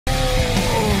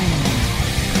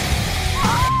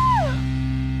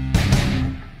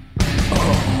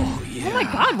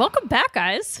God, welcome back,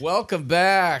 guys. Welcome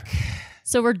back.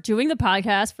 So we're doing the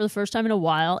podcast for the first time in a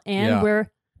while, and we're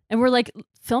like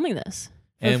filming this.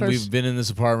 And we've been in this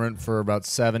apartment for about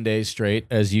 7 days straight,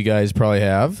 as you guys probably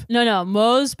have. No,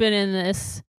 Mo's been in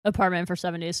this apartment for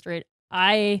 7 days straight.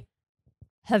 I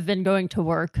have been going to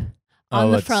work on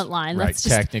the front line. Right,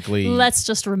 Let's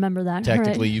just remember that.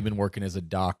 Technically, right? You've been working as a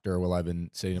doctor while I've been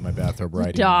sitting in my bathrobe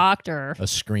writing doctor a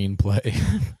screenplay.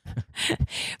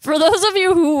 For those of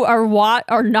you who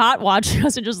are not watching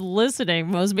us and just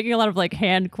listening, Mo's making a lot of like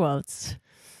hand quotes.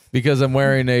 Because I'm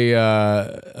wearing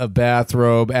a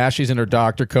bathrobe. Ashley's in her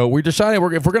doctor coat. We decided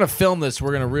if we're going to film this,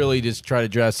 we're going to really just try to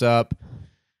dress up.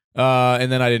 And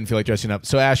then I didn't feel like dressing up.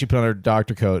 So Ashley put on her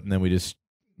doctor coat, and then we just,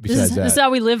 this is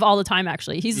how we live all the time,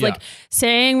 actually. He's like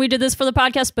saying we did this for the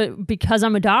podcast, but because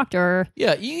I'm a doctor,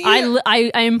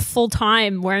 I am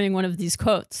full-time wearing one of these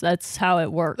coats. That's how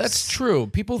it works. That's true.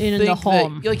 People think the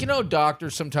home. that,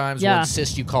 doctors sometimes will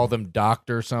insist you call them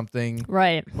doctor something.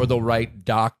 Right. Or they'll write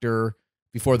doctor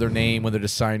before their name when they're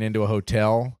just signing into a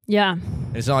hotel. Yeah.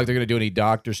 And it's not like they're going to do any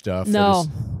doctor stuff. No.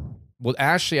 Well,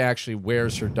 Ashley actually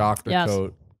wears her doctor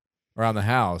coat around the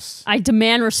house. I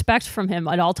demand respect from him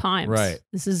at all times. Right.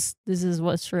 This is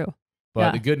what's true.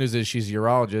 But the good news is she's a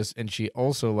urologist, and she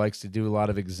also likes to do a lot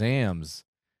of exams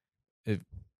if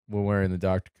we're wearing the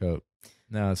doctor coat.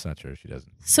 No, that's not true. She doesn't.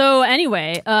 So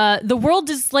anyway, the world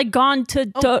is like gone to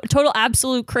total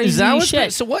absolute crazy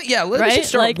shit. So what? Yeah, let's just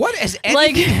start. What has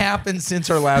anything happened since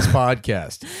our last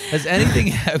podcast? Has anything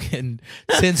happened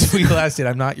since we last did?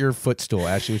 I'm not your footstool.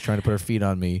 Ashley was trying to put her feet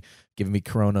on me, giving me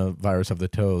coronavirus of the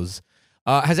toes.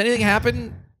 Has anything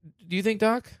happened? Do you think,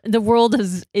 Doc? The world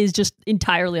is just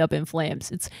entirely up in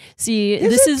flames.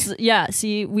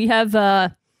 We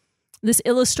have this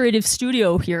illustrative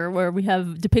studio here where we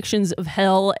have depictions of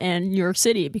hell and New York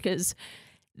City because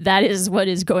that is what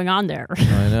is going on there.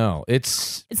 I know.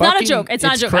 It's not a joke. It's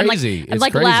not a joke. Crazy. I'm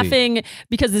like laughing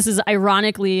because this is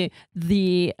ironically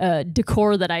the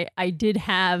decor that I did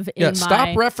have in my... Stop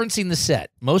referencing the set.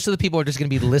 Most of the people are just going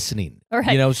to be listening. All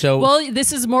right. Well,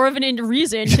 this is more of a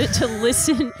reason to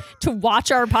listen, to watch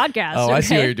our podcast. Oh, okay? I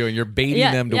see what you're doing. You're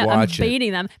baiting them to watch it. I'm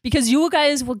baiting them because you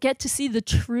guys will get to see the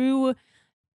true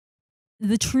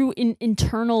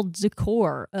internal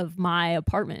decor of my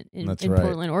apartment in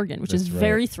Portland, Oregon, which is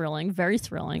very thrilling, very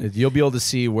thrilling. You'll be able to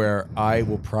see where I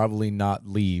will probably not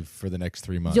leave for the next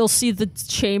 3 months. You'll see the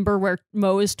chamber where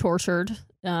Mo is tortured.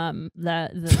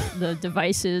 The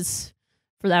devices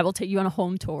for that will take you on a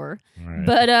home tour.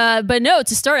 Right. But no,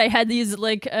 to start, I had these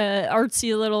like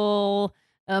artsy little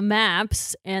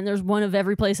maps, and there's one of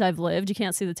every place I've lived. You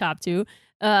can't see the top two,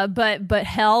 but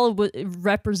hell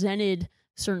represented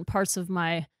certain parts of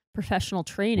my professional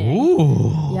training.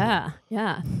 Ooh. Yeah.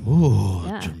 Ooh,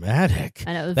 dramatic.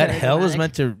 I know. That hell dramatic. is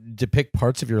meant to depict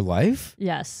parts of your life?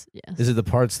 Yes. Is it the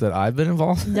parts that I've been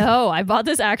involved in? No, I bought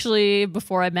this actually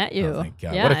before I met you. Oh, thank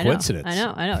God. Yeah, what a coincidence. I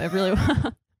know. It really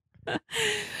was.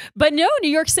 But no, New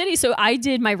York City. So I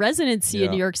did my residency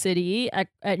in New York City at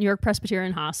New York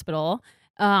Presbyterian Hospital.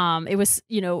 It was,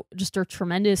 just a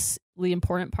tremendously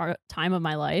important time of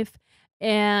my life.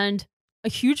 And a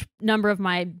huge number of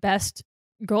my best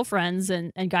girlfriends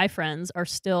and guy friends are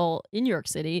still in New York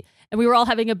City. And we were all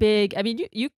having you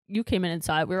came in and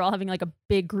saw it. We were all having like a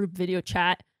big group video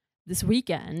chat this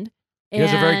weekend. You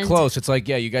guys are very close. It's like,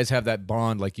 you guys have that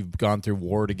bond, like you've gone through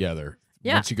war together.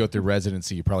 Yeah. Once you go through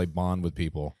residency, you probably bond with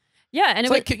people. Yeah. And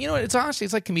it's honestly,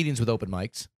 it's like comedians with open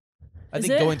mics. I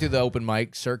think going through the open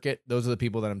mic circuit, those are the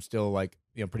people that I'm still like,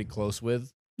 pretty close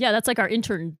with. Yeah, that's like our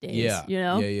intern days. Yeah.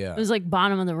 Yeah. It was like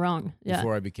bottom of the rung. Yeah.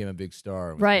 Before I became a big star,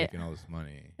 I was making all this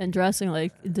money and dressing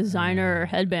like designer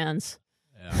headbands.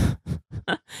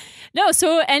 Yeah. No,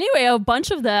 so anyway, a bunch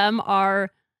of them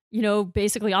are,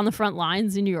 basically on the front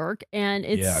lines in New York, and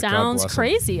it sounds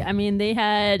crazy. I mean, they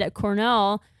had at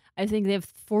Cornell, I think they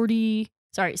have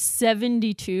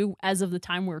 72 as of the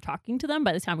time we were talking to them.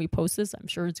 By the time we post this, I'm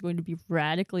sure it's going to be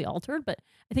radically altered, but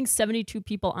I think 72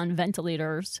 people on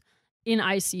ventilators in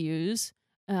ICUs,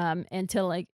 and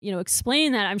to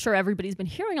explain that, I'm sure everybody's been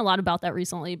hearing a lot about that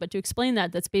recently, but to explain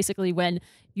that's basically when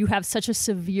you have such a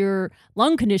severe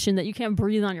lung condition that you can't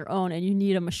breathe on your own and you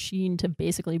need a machine to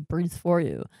basically breathe for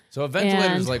you. So a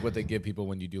ventilator is like what they give people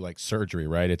when you do like surgery,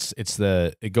 right?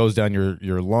 It goes down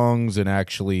your lungs, and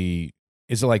actually,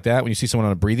 is it like that when you see someone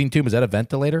on a breathing tube? Is that a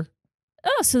ventilator?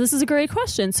 Oh, so this is a great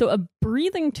question. So a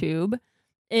breathing tube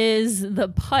is the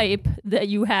pipe that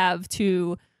you have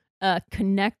to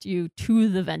connect you to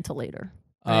the ventilator.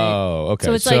 Right? Oh, okay.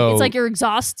 So it's like your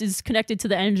exhaust is connected to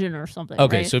the engine or something.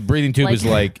 Okay, right? so breathing tube is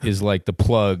like the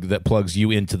plug that plugs you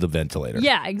into the ventilator.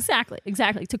 Yeah, exactly,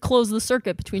 to close the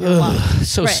circuit between your lungs.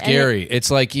 So scary.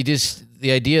 It's like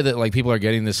the idea that like people are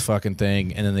getting this fucking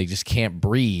thing and then they just can't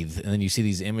breathe, and then you see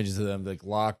these images of them like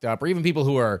locked up, or even people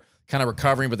who are kind of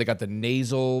recovering but they got the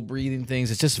nasal breathing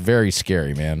things. It's just very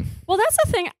scary, man. Well, that's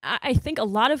the thing. I think a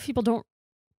lot of people don't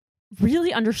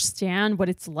really understand what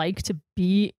it's like to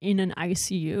be in an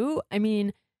ICU. I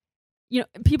mean,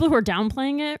 people who are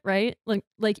downplaying it, right?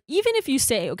 Like even if you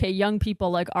say, okay, young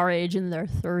people like our age in their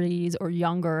 30s or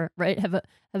younger, right, have a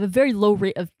very low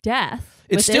rate of death.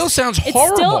 It still sounds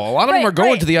horrible. A lot of them are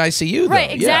going to the ICU, though.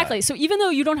 Right, exactly. Yeah. So even though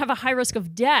you don't have a high risk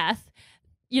of death,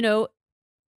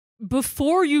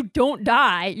 before you don't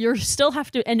die, you still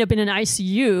have to end up in an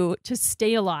ICU to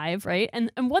stay alive, right? And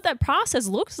what that process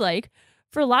looks like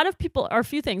for a lot of people are a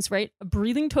few things, right? A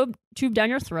breathing tube down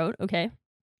your throat, okay?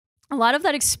 A lot of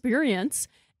that experience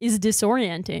is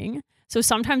disorienting. So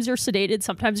sometimes you're sedated,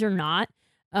 sometimes you're not.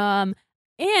 And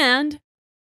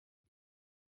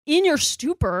in your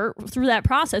stupor through that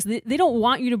process, they don't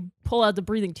want you to pull out the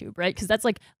breathing tube, right? Because that's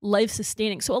like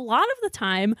life-sustaining. So a lot of the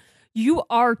time, you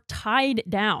are tied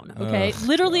down, okay?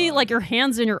 Literally, God. Like your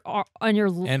hands on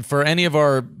your. And for any of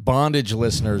our bondage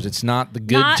listeners, it's not the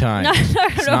good kind.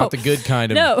 It's not the good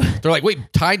kind of. No. They're like,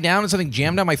 wait, tied down and something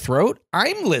jammed down my throat?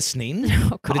 I'm listening,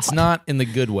 but it's not in the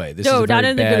good way. This is a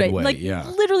very bad way. Like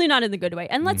literally not in the good way.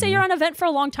 And let's say you're on a vent for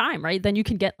a long time, right? Then you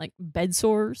can get like bed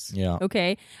sores. Yeah.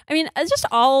 Okay. I mean, it's just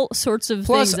all sorts of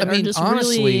things that are just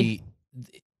honestly,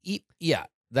 yeah,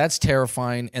 that's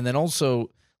terrifying. And then also,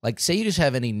 like, say you just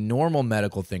have any normal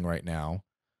medical thing right now,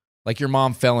 like your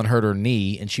mom fell and hurt her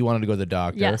knee and she wanted to go to the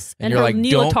doctor. Yes, and you're her like,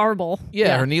 knee looked horrible.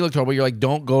 Yeah, her knee looked horrible. You're like,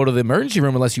 don't go to the emergency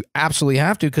room unless you absolutely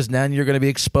have to, because then you're going to be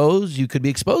exposed. You could be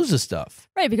exposed to stuff.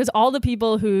 Right, because all the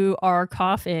people who are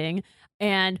coughing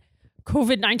and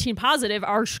COVID-19 positive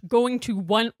are going to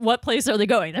what place are they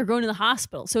going? They're going to the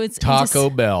hospital. So it's Taco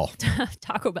Bell.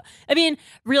 Taco Bell. I mean,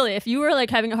 really, if you were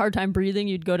like having a hard time breathing,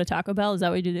 you'd go to Taco Bell. Is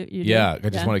that what you do? Yeah, I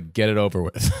just want to get it over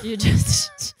with. You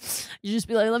just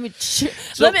be like, let me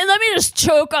just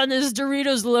choke on this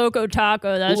Doritos Loco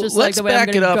taco. That's just like the way I'm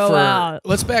going to go out.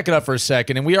 Let's back it up for a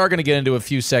second, and we are going to get into a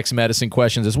few sex medicine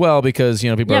questions as well, because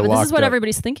people are locked up. Yeah, but this is what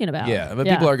everybody's thinking about. Yeah, but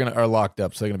people are locked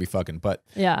up, so they're going to be fucking. But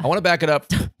I want to back it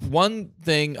up. One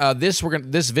thing, this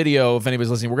video, if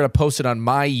anybody's listening, we're gonna post it on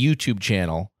my YouTube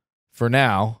channel for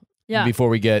now. Yeah. Before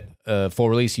we get a full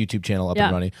release YouTube channel up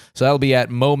and running, so that'll be at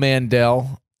Mo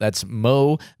Mandel. That's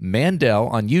Mo Mandel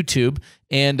on YouTube,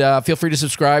 and feel free to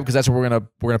subscribe, because that's where we're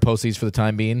gonna post these for the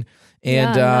time being.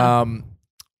 And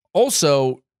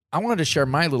also, I wanted to share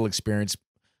my little experience.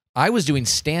 I was doing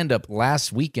stand up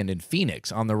last weekend in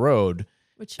Phoenix on the road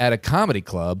at a comedy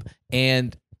club,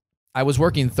 and I was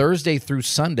working Thursday through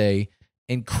Sunday,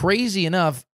 and crazy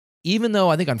enough, even though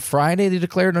I think on Friday they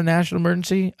declared a national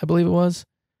emergency, I believe it was,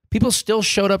 people still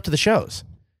showed up to the shows,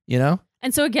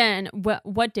 And so again,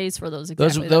 what days were those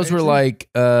exactly? Those were like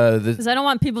because I don't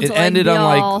want people to it ended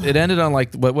on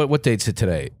like what date's it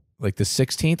today? Like the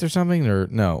 16th or something, or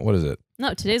no? What is it?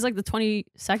 No, today's like the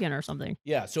 22nd or something.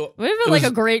 Yeah, so we have like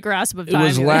a great grasp of time. It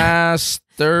was last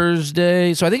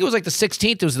Thursday, so I think it was like the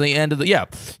 16th. It was the end of the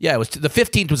It was the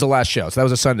 15th was the last show, so that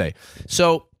was a Sunday.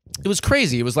 So it was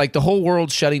crazy. It was like the whole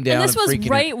world shutting down. And this was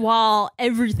right while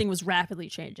everything was rapidly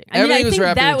changing. I think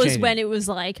that was when it was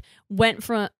like went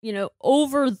from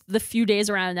over the few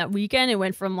days around that weekend, it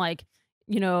went from like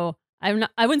I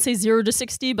wouldn't say 0 to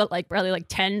 60, but like probably like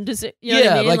 10 to 6. You know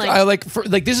what I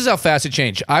mean? This is how fast it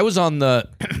changed. I was on the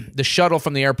shuttle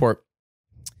from the airport,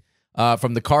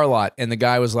 from the car lot, and the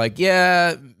guy was like,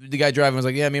 the guy driving was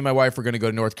like, me and my wife were going to go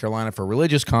to North Carolina for a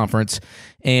religious conference,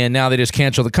 and now they just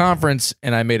canceled the conference.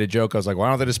 And I made a joke. I was like, why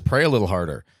don't they just pray a little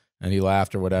harder? And he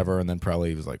laughed or whatever, and then probably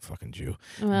he was like, "Fucking Jew."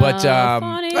 But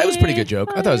it was a pretty good joke.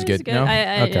 I thought it was good. Good. No?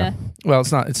 Okay. Yeah. Well,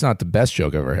 it's not the best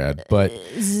joke I've ever had, but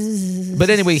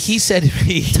anyway, he said to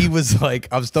me, he was like,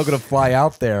 "I'm still gonna fly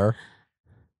out there,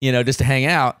 just to hang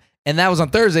out." And that was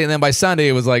on Thursday, and then by Sunday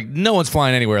it was like, no one's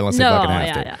flying anywhere unless they fucking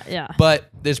have to. Yeah.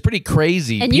 But there's pretty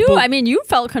crazy. And you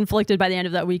felt conflicted by the end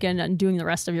of that weekend and doing the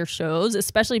rest of your shows,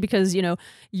 especially because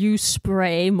you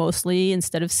spray mostly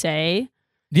instead of say.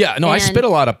 Yeah, no, I spit a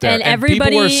lot up there. And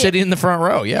people were sitting in the front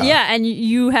row, yeah. Yeah, and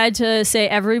you had to say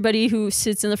everybody who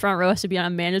sits in the front row has to be on a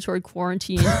mandatory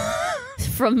quarantine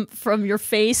from your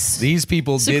face. These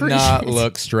people did not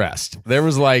look stressed. There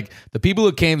was like, the people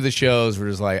who came to the shows were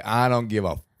just like, I don't give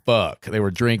a fuck. They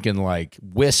were drinking like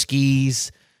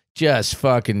whiskeys, just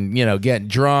fucking, getting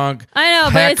drunk. I know,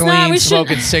 heckling, but it's not. We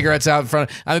smoking cigarettes out in front.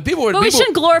 I mean, people would. But we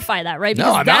shouldn't glorify that, right?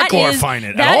 Because I'm not glorifying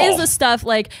it at all. That is the stuff.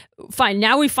 Like, fine.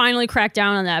 Now we finally crack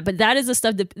down on that. But that is the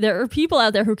stuff that there are people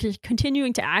out there who are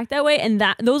continuing to act that way, and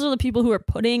those are the people who are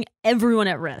putting everyone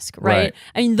at risk, right?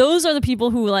 I mean, those are the people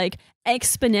who like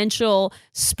exponential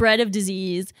spread of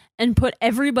disease and put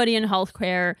everybody in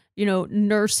healthcare.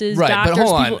 Nurses, doctors, but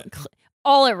hold people. On.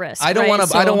 All at risk. I don't want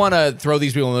to. I don't want to throw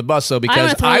these people on the bus though,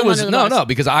 because I was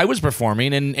because I was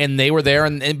performing and they were there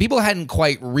and people hadn't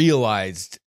quite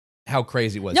realized how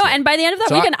crazy it was. No, and by the end of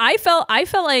that weekend, I felt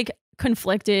like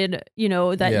conflicted.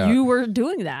 That you were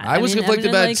doing that. I was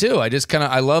conflicted about it too. I just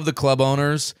I love the club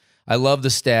owners. I love the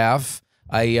staff.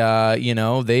 They got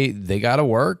to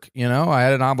work. I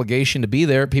had an obligation to be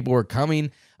there. People were coming.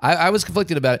 I was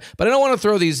conflicted about it, but I don't want to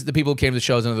throw the people who came to the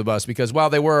shows under the bus because while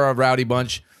they were a rowdy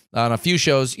bunch. On a few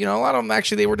shows, a lot of them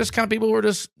actually, they were just kind of people who were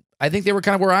just, I think they were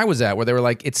kind of where I was at, where they were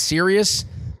like, it's serious.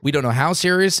 We don't know how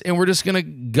serious, and we're just going to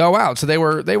go out. So they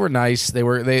were nice.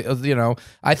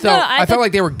 I felt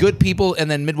like they were good people. And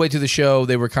then midway through the show,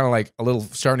 they were kind of like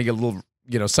starting to get a little,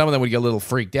 some of them would get a little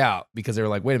freaked out because they were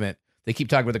like, wait a minute, they keep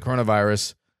talking about the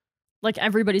coronavirus. Like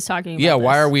everybody's talking about this.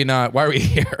 Why are we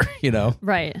here?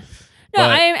 Right. No,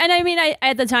 I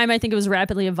at the time I think it was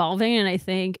rapidly evolving, and I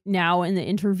think now in the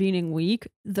intervening week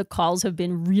the calls have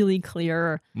been really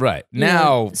clear. Right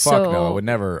now, no, I would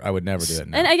never do that.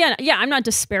 Now. And again, I'm not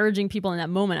disparaging people in that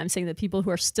moment. I'm saying that people who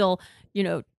are still,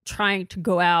 trying to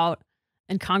go out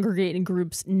and congregate in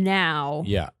groups now.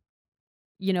 Yeah.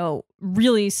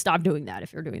 Really stop doing that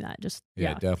if you're doing that. Just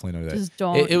definitely know that. Just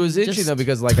don't. It was interesting though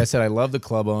because, like I said, I love the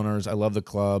club owners, I love the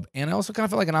club, and I also kind of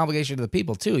feel like an obligation to the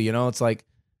people too. It's like.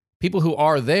 People who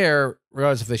are there,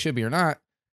 regardless if they should be or not,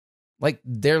 like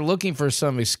they're looking for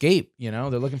some escape, they're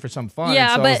looking for some fun.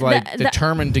 Yeah, so but I was like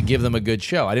determined to give them a good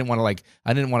show. I didn't want to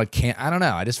I don't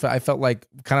know. I felt like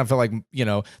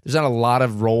there's not a lot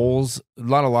of roles,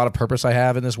 not a lot of purpose I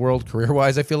have in this world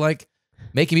career-wise. I feel like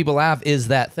making people laugh is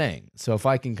that thing. So if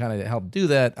I can kind of help do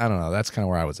that, I don't know. That's kind of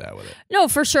where I was at with it. No,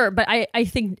 for sure. But I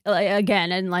think,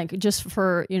 again, and like just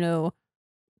for,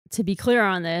 to be clear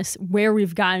on this, where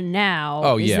we've gotten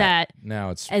now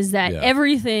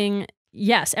everything,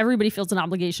 yes, everybody feels an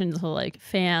obligation to like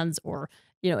fans or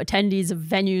attendees of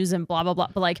venues and blah blah blah.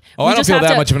 But like, I don't feel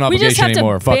that much of an obligation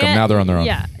anymore. Fuck them, now they're on their own.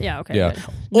 Yeah, okay. Yeah.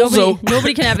 Also,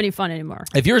 nobody can have any fun anymore.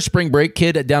 If you're a spring break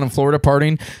kid down in Florida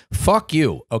partying, fuck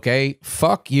you. Okay,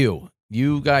 fuck you.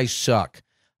 You guys suck.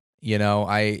 Do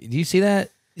you see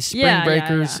that? Spring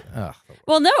breakers. Yeah. Ugh.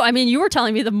 Well, no, I mean, you were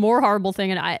telling me the more horrible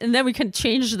thing, and then we can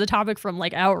change the topic from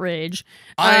like outrage.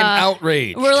 I'm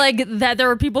outraged. We're like that there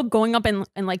are people going up and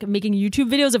like making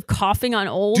YouTube videos of coughing on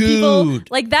old people.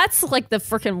 Like that's like the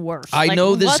freaking worst. I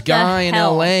know this guy in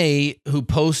LA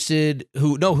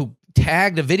who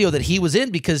tagged a video that he was in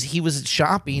because he was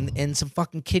shopping and some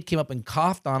fucking kid came up and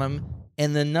coughed on him.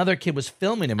 And another kid was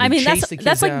filming him. I mean,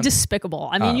 that's like despicable.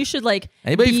 I mean, you should like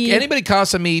anybody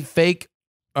coughs on me fake.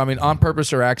 I mean, on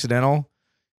purpose or accidental,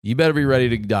 you better be ready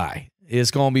to die.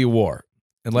 It's going to be war.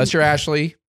 Unless you're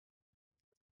Ashley.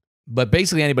 But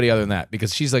basically anybody other than that,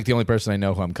 because she's like the only person I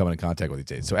know who I'm coming in contact with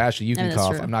these days. So Ashley, you can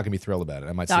cough. True. I'm not going to be thrilled about it.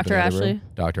 I might sleep in the other room.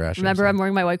 Dr. Ashley. Remember, I'm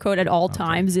wearing my white coat at all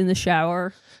times in the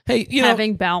shower. Hey,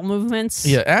 having bowel movements.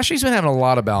 Yeah, Ashley's been having a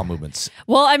lot of bowel movements.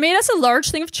 Well, I made us a large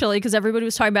thing of chili because everybody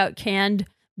was talking about canned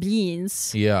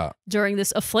beans during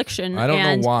this affliction. I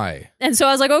don't know why. And so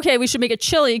I was like, okay, we should make a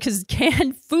chili because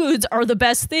canned foods are the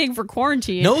best thing for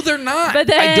quarantine. No, they're not. But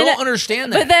then, I don't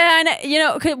understand that. But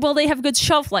then, they have good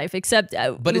shelf life, except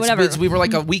but whatever. We were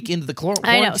like a week into the quarantine.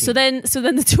 I know. So then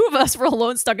the two of us were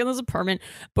alone, stuck in this apartment,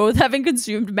 both having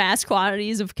consumed mass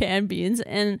quantities of canned beans.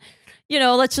 And,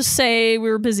 let's just say we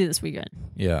were busy this weekend.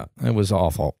 Yeah, it was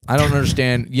awful. I don't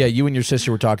understand. Yeah, you and your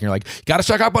sister were talking. You're like, got to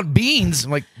stock up on beans.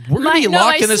 I'm like, we're going to be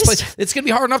locked in this place. It's going to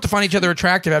be hard enough to find each other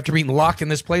attractive after being locked in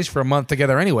this place for a month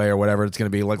together anyway, or whatever it's going to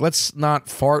be. Like, let's not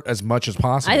fart as much as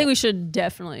possible. I think we should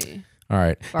definitely. All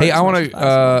right. Hey, I want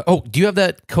to. Do you have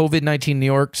that COVID-19 New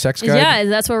York sex guide? Yeah,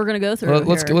 that's what we're going to go through.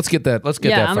 Let's get that. Let's get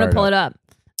that. Yeah, I'm going to pull it up.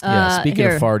 Speaking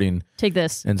of farting, take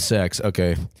this and sex.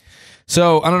 Okay.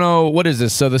 So I don't know, what is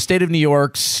this? So the state of New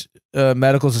York's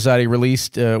medical society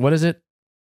released what is it?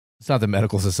 It's not the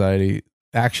medical society.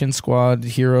 Action Squad,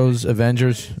 Heroes,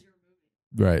 Avengers.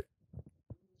 Right.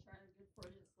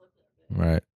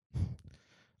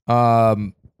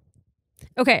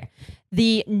 Okay.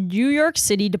 The New York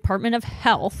City Department of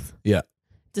Health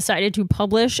decided to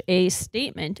publish a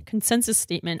consensus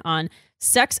statement on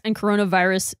sex and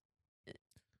coronavirus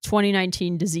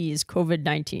 2019 disease,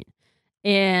 COVID-19.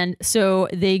 And so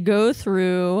they go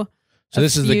through So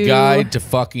this is the guide to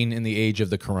fucking in the age of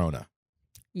the corona.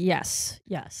 Yes.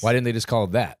 Why didn't they just call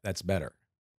it that? That's better.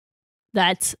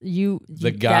 That's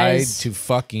the guide to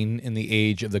fucking in the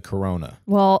age of the corona.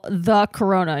 Well, the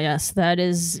corona, yes. That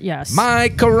is, yes. My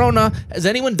corona. Has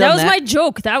anyone done that? That was my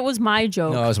joke. That was my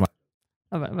joke. No, that was my...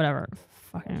 Oh, whatever.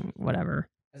 Fucking whatever.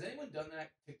 Has anyone done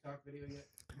that TikTok video yet?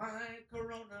 My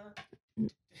corona.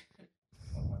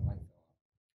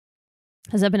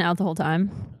 Has that been out the whole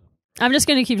time? I'm just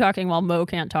going to keep talking while Mo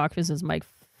can't talk because his mic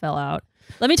fell out.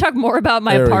 Let me talk more about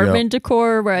my apartment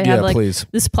decor where I have like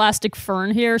this plastic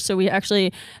fern here. So we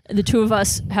actually, the two of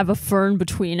us have a fern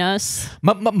between us.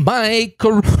 My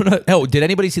corona. Oh, did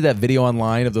anybody see that video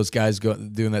online of those guys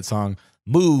doing that song?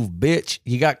 Move, bitch.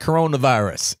 You got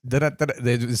coronavirus.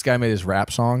 This guy made his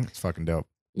rap song. It's fucking dope.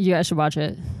 You guys should watch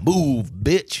it. Move,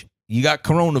 bitch. You got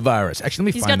coronavirus. Actually,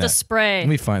 let me find that. He's got the spray. Let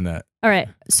me find that. All right.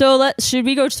 So should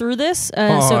we go through this? I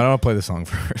don't want to play the song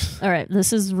first. All right.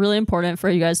 This is really important for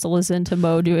you guys to listen to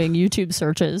Mo doing YouTube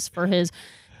searches for his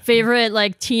favorite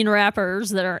like teen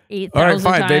rappers that are 8,000 times.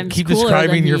 All right, fine. Babe, keep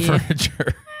describing your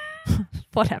furniture.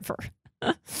 Whatever.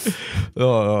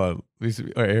 All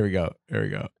right, here we go.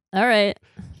 All right.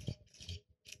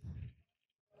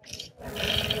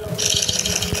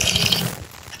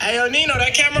 Hey, yo, Nino,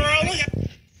 that camera rolling?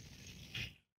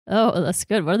 Oh, that's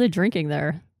good. What are they drinking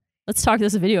there? Let's talk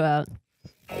this video out.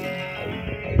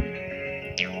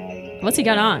 What's he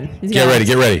got on?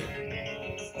 Get ready.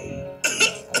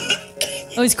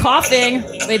 Oh, he's coughing.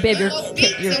 Wait, babe, your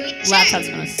laptop's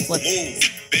gonna slip.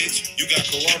 Bitch, you got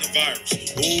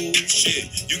coronavirus. Oh,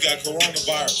 shit, you got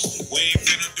coronavirus. We ain't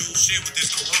finna do shit with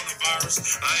this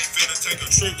coronavirus. I ain't finna take a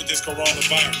trip with this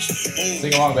coronavirus.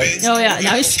 Sing along, babe. Oh, yeah,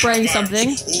 now he's spraying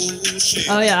something.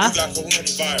 Oh, yeah. You got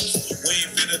coronavirus. We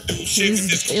ain't finna do shit with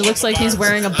this coronavirus. It looks like he's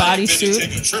wearing a bodysuit.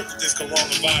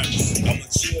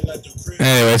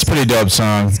 Anyway, it's a pretty dope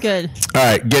song. It's good. All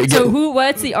right,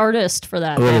 what's the artist for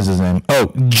that? What is his name?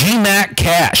 Oh, G-Mac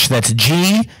Cash. That's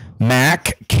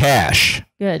G-Mac Cash.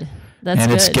 Good. That's and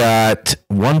good. It's got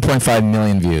 1.5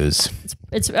 million views.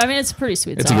 It's a pretty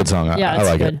sweet song. It's a good song. Yeah, I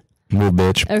like good. it. Move,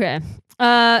 bitch. Okay.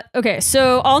 Okay.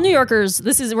 So all New Yorkers,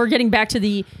 we're getting back to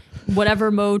the whatever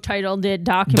Mo titled it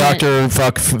document. Dr.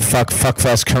 Fuck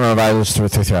Fest Coronavirus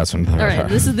 3000. All right.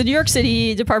 This is the New York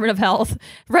City Department of Health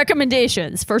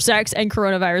recommendations for sex and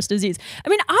coronavirus disease. I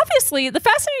mean, obviously, the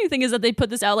fascinating thing is that they put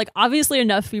this out. Like, obviously,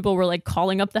 enough people were like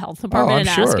calling up the health department and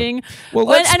asking. Well,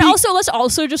 let's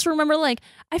also just remember, like,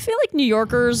 I feel like New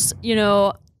Yorkers, you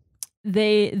know,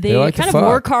 they like kind of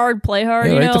work hard, play hard,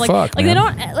 you know, like they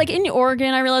don't like in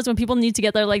Oregon. I realize when people need to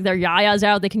get their yayas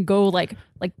out, they can go like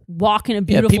walk in a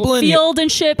beautiful field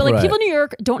and shit. But like people in New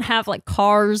York don't have like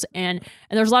cars and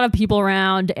there's a lot of people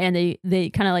around and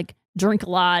they kind of like drink a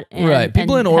lot. And,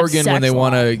 people in Oregon when they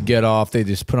want to get off, they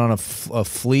just put on a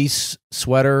fleece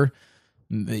sweater,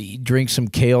 drink some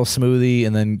kale smoothie,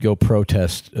 and then go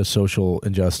protest a social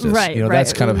injustice. Right, you know,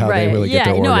 that's kind of how they really get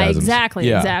their orgasms.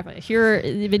 Exactly. Here,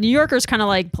 the New Yorkers kind of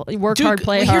like work hard,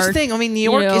 play hard. Here's the thing. I mean, New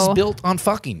York is built on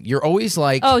fucking. You're always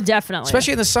like, oh, definitely.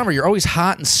 Especially in the summer, you're always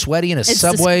hot and sweaty in a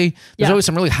subway. There's always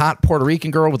some really hot Puerto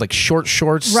Rican girl with like short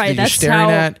shorts that you're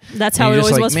staring at. That's how it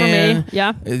always was for me.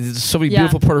 Yeah. There's so many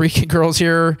beautiful Puerto Rican girls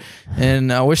here,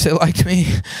 and I wish they liked me.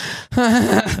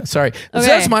 Sorry. Okay. So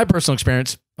that's my personal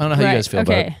experience. I don't know how you guys feel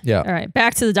about it. Yeah. All right.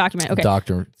 Back to the document. Okay.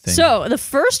 Doctor thing. So the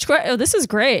first question, this is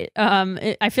great.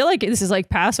 I feel like this is like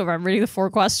Passover. I'm reading the 4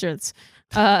 questions.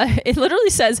 It literally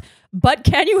says, but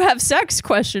can you have sex? ?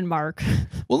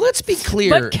 Well, let's be clear.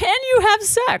 But can you have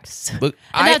sex? Look,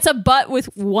 that's a but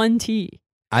with 1 T.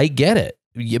 I get it.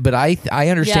 Yeah, but I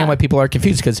understand why people are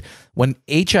confused because when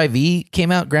HIV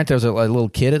came out, granted I was a little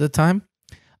kid at the time.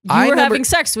 You were having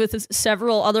sex with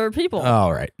several other people.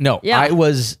 All right. No,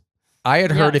 I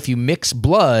had heard if you mix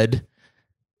blood,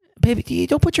 baby,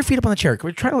 don't put your feet up on the chair.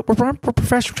 We're professional. We're trying to look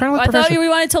professional. I thought we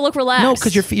wanted to look relaxed. No,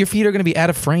 because your feet are going to be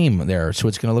out of frame there, so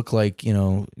it's going to look like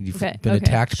you've been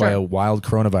attacked by a wild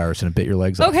coronavirus and it bit your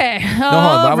legs off. Okay, no,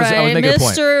 I was making a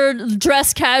point. Mr.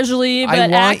 Dress casually, but I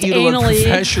want act you to anally. look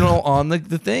professional on the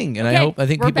thing, and I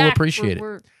think people appreciate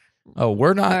it.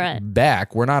 We're not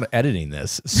back. We're not editing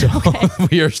this, so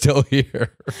we are still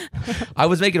here. I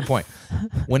was making a point.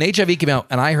 When HIV came out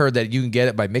and I heard that you can get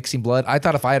it by mixing blood, I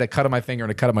thought if I had a cut on my finger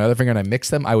and a cut on my other finger and I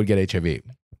mixed them, I would get HIV.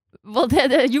 Well,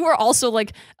 you were also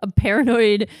like a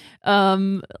paranoid,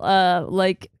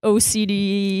 like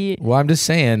OCD. Well, I'm just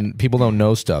saying people don't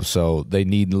know stuff, so they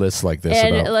need lists like this.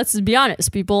 And let's be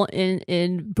honest, people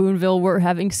in Boonville were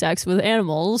having sex with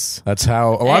animals. That's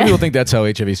how a lot of people think that's how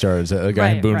HIV started. A guy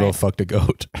in Boonville fucked a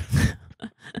goat.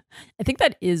 I think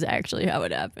that is actually how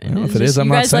it happened. Well, if it is, I'm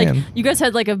not saying. You guys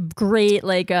had like a great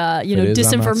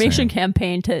disinformation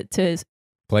campaign to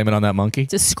blame it on that monkey,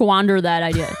 to squander that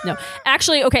idea. No,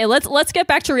 actually, okay. Let's get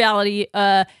back to reality.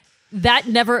 That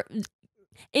never.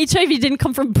 HIV didn't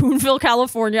come from Boonville,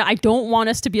 California. I don't want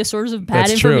us to be a source of bad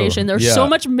information. There's so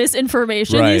much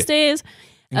misinformation these days.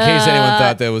 In case anyone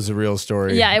thought that was a real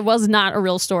story. Yeah, it was not a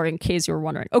real story, in case you were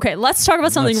wondering. Okay, let's talk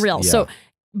about something real. Yeah. So,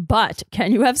 but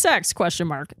can you have sex? ?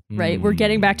 Right? We're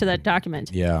getting back to that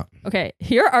document. Yeah. Okay,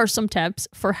 here are some tips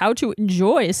for how to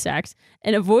enjoy sex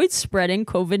and avoid spreading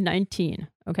COVID-19.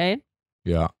 Okay?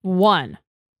 Yeah. 1.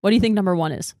 What do you think number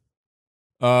 1 is?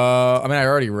 I mean, I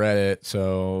already read it,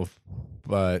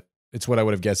 but it's what I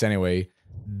would have guessed anyway.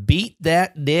 Beat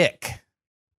that dick.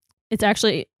 It's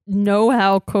actually know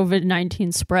how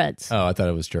COVID-19 spreads. Oh, I thought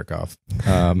it was jerk off.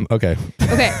 Okay.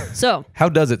 Okay, so. How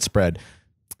does it spread?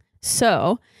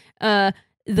 So, the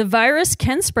virus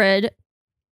can spread.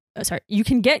 You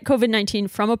can get COVID-19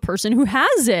 from a person who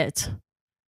has it.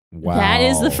 Wow. That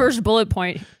is the first bullet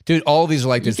point. Dude, all of these are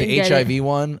like this. The HIV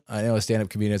one, I know a stand-up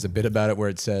comedian has a bit about it where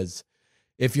it says,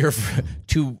 if you're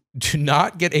to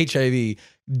not get HIV,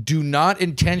 do not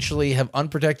intentionally have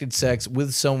unprotected sex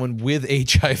with someone with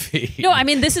HIV. No, I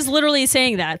mean, this is literally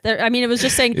saying that. I mean, it was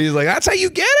just saying. He's like, that's how you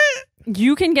get it?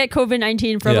 You can get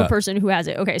COVID-19 from a person who has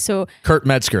it. Okay, so. Kurt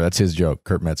Metzger, that's his joke.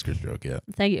 Kurt Metzger's joke, yeah.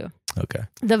 Thank you. Okay.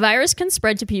 The virus can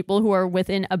spread to people who are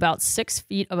within about 6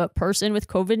 feet of a person with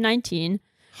COVID-19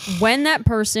 when that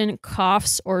person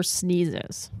coughs or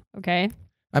sneezes. Okay.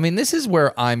 I mean, this is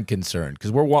where I'm concerned because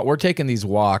we're taking these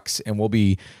walks and we'll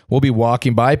be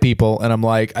walking by people and I'm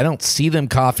like, I don't see them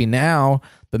coughing now,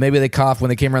 but maybe they coughed when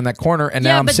they came around that corner and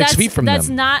now I'm 6 feet from them. That's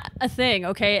not a thing,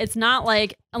 okay? It's not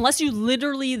like unless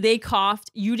they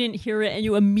coughed, you didn't hear it, and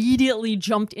you immediately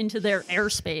jumped into their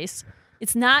airspace.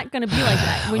 It's not going to be like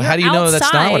that. When How do you know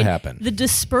that's not what happened? The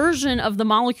dispersion of the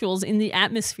molecules in the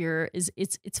atmosphere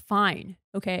it's fine,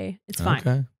 okay? It's fine.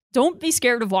 Okay. Don't be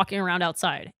scared of walking around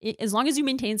outside. As long as you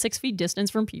maintain 6 feet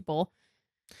distance from people.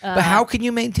 But how can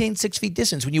you maintain 6 feet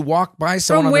distance when you walk by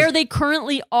someone? From where they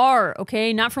currently are,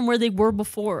 okay? Not from where they were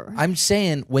before. I'm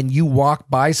saying when you walk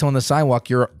by someone on the sidewalk,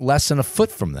 you're less than a foot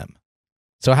from them.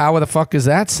 So how the fuck is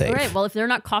that safe? All right, well, if they're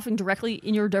not coughing directly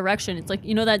in your direction, it's like,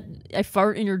 you know that I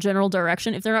fart in your general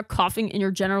direction? If they're not coughing in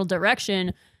your general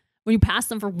direction, when you pass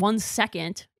them for 1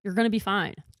 second, you're going to be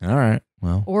fine. All right.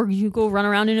 Well, or you go run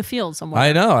around in a field somewhere.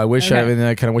 I know. I wish I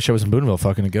kind of wish I was in Boonville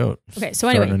fucking a goat. Okay, so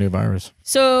anyway, starting a new virus.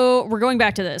 So we're going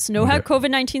back to this. Know how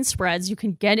COVID-19 spreads. You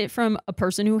can get it from a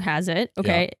person who has it.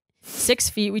 Okay, 6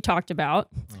 feet we talked about.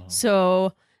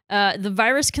 So the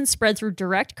virus can spread through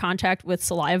direct contact with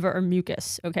saliva or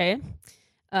mucus. Okay.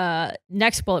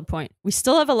 Next bullet point. We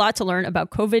still have a lot to learn about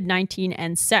COVID-19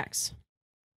 and sex.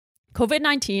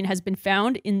 COVID-19 has been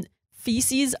found in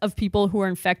feces of people who are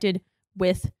infected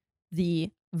with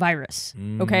the virus.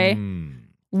 Okay.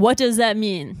 What does that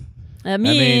mean? That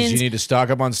means you need to stock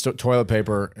up on toilet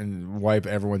paper and wipe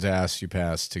everyone's ass you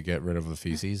pass to get rid of the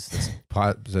feces.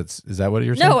 Is that what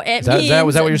you're saying? No, it means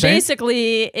was that what you're saying?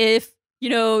 Basically, if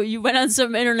you went on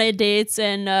some internet dates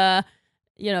and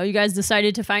you guys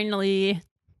decided to finally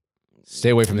stay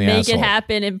away from the make asshole. It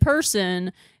happen in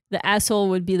person, the asshole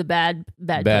would be the bad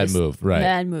move, right?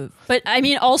 Bad move. But I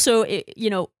mean, also,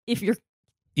 if you're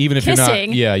even if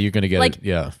kissing, you're not, you're gonna get it.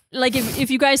 Yeah. Like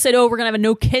if you guys said, "Oh, we're gonna have a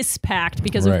no kiss pact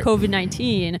because of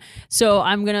COVID-19," so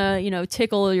I'm gonna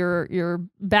tickle your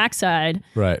backside.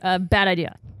 Right. Bad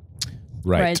idea.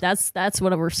 Right. That's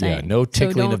what we're saying. Yeah. No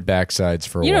tickling of backsides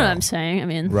for a while. You know what I'm saying? I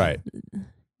mean. Right.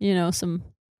 Some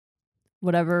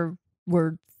whatever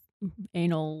word,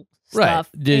 anal stuff.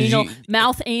 Right.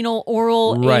 Mouth, anal,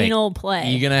 oral, anal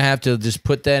play. You're gonna have to just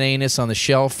put that anus on the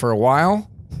shelf for a while.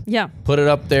 Yeah. Put it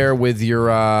up there with your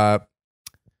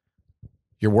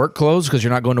work clothes because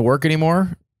you're not going to work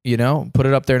anymore. Put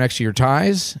it up there next to your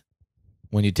ties.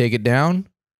 When you take it down,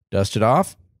 dust it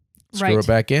off, screw it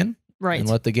back in, and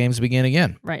let the games begin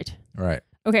again. Right. Right.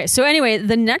 Okay. So anyway,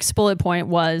 the next bullet point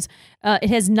was it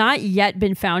has not yet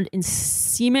been found in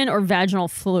semen or vaginal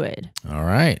fluid. All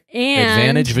right. And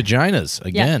advantage vaginas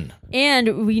again. Yeah.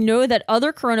 And we know that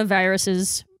other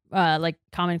coronaviruses, like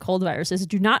common cold viruses,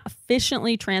 do not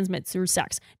efficiently transmit through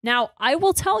sex. Now, I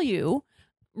will tell you,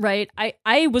 right,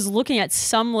 I was looking at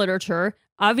some literature.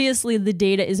 Obviously, the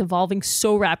data is evolving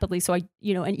so rapidly. So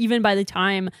and even by the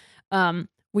time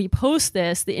we post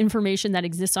this, the information that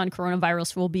exists on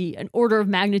coronavirus will be an order of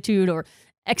magnitude or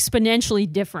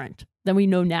exponentially different than we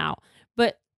know now.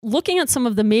 But looking at some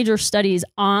of the major studies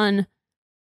on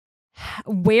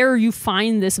where you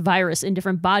find this virus in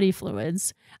different body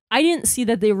fluids, I didn't see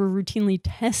that they were routinely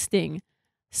testing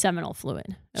seminal fluid.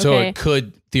 Okay? So it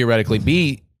could theoretically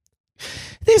be.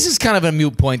 This is kind of a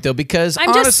moot point, though, because I'm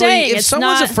just honestly, saying, if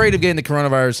someone's not afraid of getting the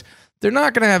coronavirus, they're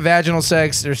not going to have vaginal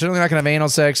sex. They're certainly not going to have anal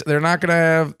sex. They're not going to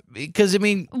have, because I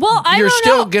mean, you're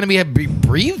still going to be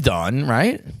breathed on,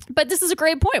 right? But this is a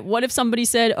great point. What if somebody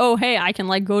said, "Oh, hey, I can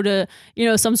like go to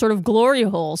some sort of glory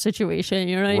hole situation."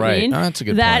 You know what I mean? Oh, that's a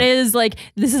good That point. is like,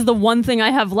 this is the one thing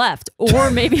I have left,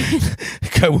 or maybe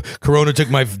Corona took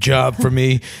my job for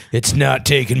me. It's not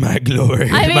taking my glory,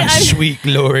 sweet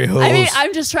glory hole. I mean,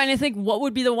 I'm just trying to think what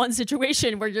would be the one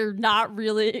situation where you're not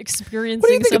really experiencing. What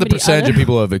do you think of the percentage of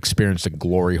people who have experienced a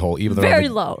glory hole, either very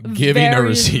low, giving or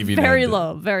receiving? Very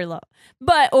low, very low.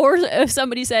 But or if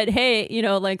somebody said, "Hey,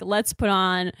 like let's put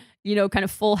on, kind of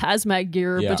full hazmat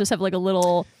gear, but just have like a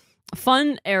little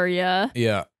fun area."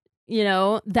 Yeah.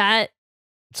 That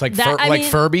it's like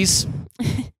Furbies,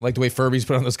 like the way Furbies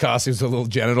put on those costumes, a little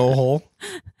genital hole.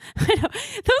 I know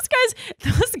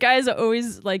those guys are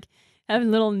always like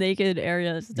having little naked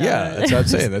areas. Yeah, that's what I'm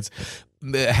saying. That's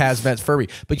hazmat's Furby.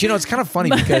 But it's kind of funny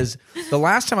because the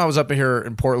last time I was up here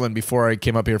in Portland before I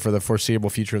came up here for the foreseeable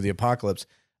future of the apocalypse,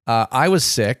 I was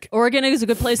sick. Oregon is a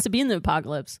good place to be in the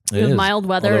apocalypse. It is. Mild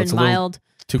weather and mild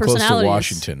too close to personalities.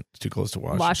 Washington. It's too close to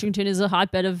Washington. Washington is a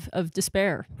hotbed of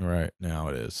despair. Right now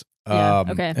it is. Yeah,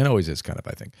 okay. And always is, kind of,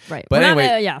 I think. Right. But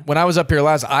anyway, yeah. When I was up here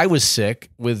last, I was sick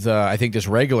with I think just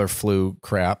regular flu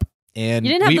crap. And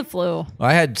you didn't have the flu.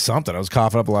 I had something. I was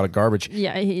coughing up a lot of garbage.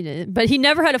 Yeah, he did. But he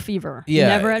never had a fever. Yeah, he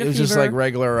never had a fever. It was fever. just like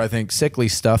regular, I think, sickly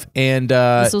stuff. And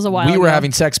this was a while we were ago.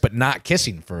 having sex, but not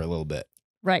kissing for a little bit.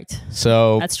 Right.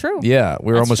 So that's true. Yeah,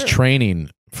 we were That's almost true. training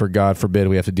for God forbid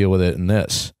we have to deal with it in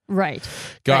this. Right.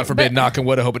 God Right. forbid, But- knock on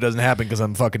wood, I hope it doesn't happen because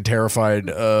I'm fucking terrified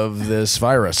of this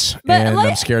virus. But and like-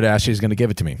 I'm scared Ashley's going to give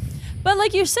it to me. But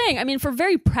like you're saying, I mean, for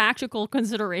very practical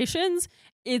considerations,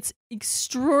 it's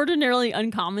extraordinarily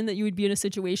uncommon that you would be in a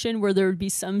situation where there would be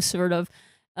some sort of,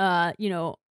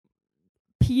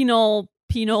 penile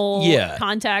Yeah.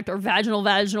 contact or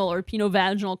vaginal or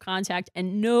penile-vaginal contact,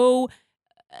 and no,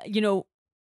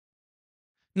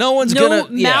 No one's no going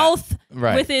to... mouth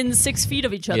Right. within 6 feet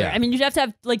of each other. Yeah. I mean, you'd have to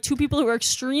have like two people who are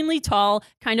extremely tall,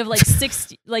 kind of like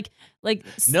 60, like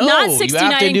No, not you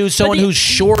 69. have to do but someone the- who's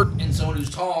short and someone who's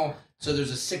tall, so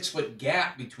there's a 6-foot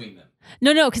gap between them.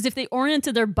 No, because if they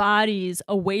oriented their bodies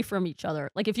away from each other,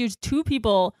 like if you have two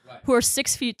people who are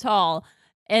 6 feet tall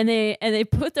and they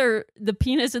put the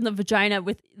penis and the vagina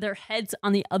with their heads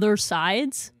on the other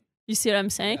sides, you see what I'm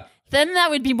saying? Yeah. Then that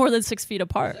would be more than 6 feet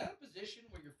apart. Is that a position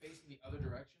where you're facing the other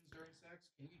directions during sex?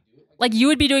 Can you do it Like you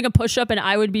would be doing a push-up and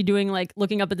I would be doing like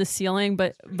looking up at the ceiling,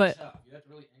 but tough. You have to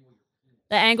really angle your penis.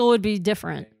 the angle would be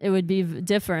different. It would be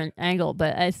different angle,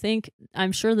 but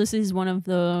I'm sure this is one of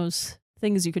those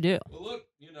things you could do. Well, look,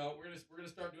 we're gonna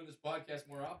start doing this podcast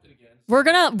more often again.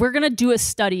 We're gonna do a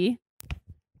study.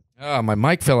 Oh, my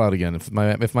mic fell out again. If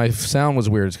my sound was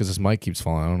weird, it's because this mic keeps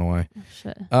falling. I don't know why.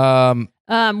 Shit.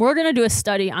 We're gonna do a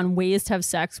study on ways to have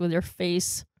sex with your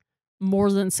face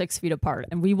more than 6 feet apart,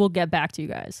 and we will get back to you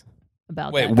guys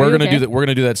about Wait, that. we're Are you gonna okay? do that. We're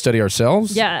gonna do that study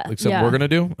ourselves. Yeah, Like something yeah. we're gonna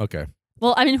do. Okay.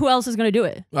 Well, I mean, who else is gonna do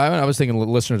it? I was thinking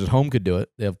listeners at home could do it.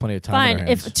 They have plenty of time. on Fine. their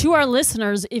hands. If to our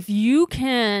listeners, if you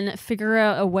can figure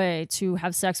out a way to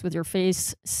have sex with your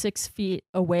face 6 feet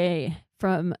away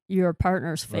from your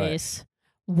partner's face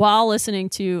while listening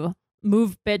to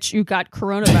 "Move, Bitch, You Got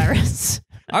Coronavirus,"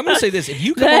 I'm gonna say this: if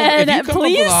you come then home,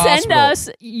 please from the send hospital, us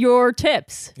your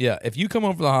tips. Yeah, if you come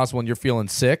home from the hospital and you're feeling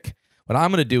sick, what I'm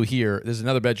gonna do here, there's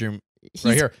another bedroom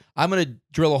right here. I'm gonna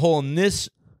drill a hole in this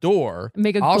door.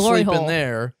 Make a I'll glory sleep hole. in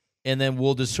there, and then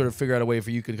we'll just sort of figure out a way for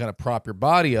you to kind of prop your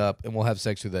body up, and we'll have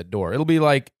sex through that door. It'll be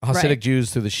like Hasidic Right.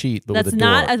 Jews through the sheet, but That's with a door.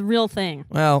 not a real thing.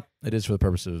 Well, it is for the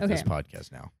purpose of this Okay.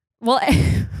 podcast now. Well,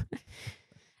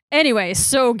 anyway,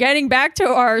 so getting back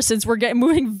to since we're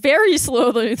moving very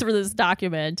slowly through this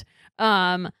document,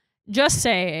 just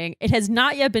saying it has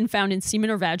not yet been found in semen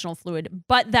or vaginal fluid.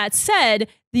 But that said,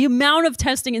 the amount of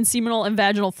testing in seminal and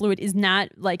vaginal fluid is not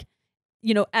like,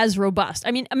 as robust.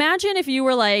 I mean, imagine if you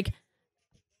were like,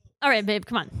 all right, babe,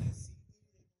 come on.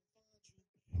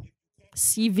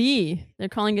 CV. They're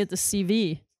calling it the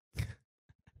CV. I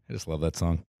just love that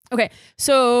song. Okay,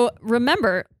 so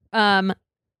remember,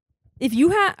 if you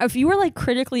were like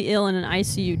critically ill in an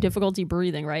ICU, difficulty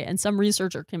breathing, right? And some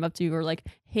researcher came up to you or like,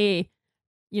 hey,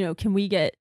 can we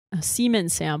get a semen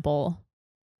sample?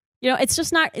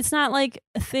 It's not like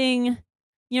a thing.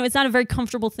 It's not a very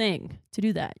comfortable thing to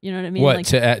do that. You know what I mean? What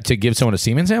Like, to give someone a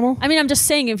semen sample? I mean, I'm just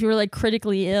saying, if you were like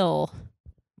critically ill,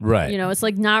 Right. it's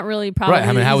like not really probably. Right.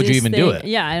 I mean, how would you the even easiest do thing.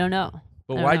 it? Yeah, I don't know.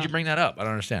 But I don't why'd know. you bring that up? I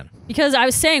don't understand. Because I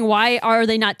was saying, why are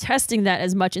they not testing that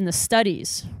as much in the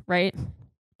studies, right?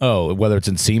 Oh, whether it's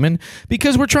in semen?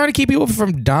 Because we're trying to keep people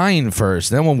from dying first.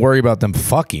 Then we'll worry about them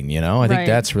fucking, I think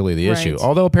that's really the issue.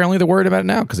 Although apparently they're worried about it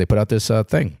now because they put out this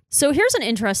thing. So here's an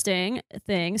interesting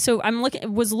thing. So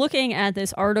was looking at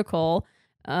this article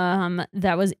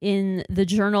that was in the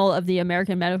Journal of the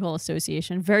American Medical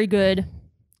Association. Very good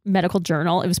medical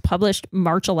journal. It was published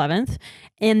March 11th.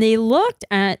 And they looked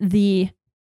at the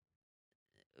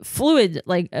fluid,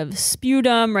 like of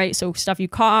sputum, right? So stuff you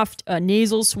coughed, a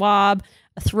nasal swab,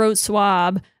 a throat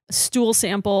swab, a stool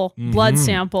sample, blood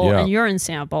sample, and urine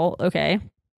sample. Okay.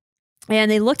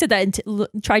 And they looked at that and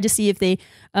tried to see if they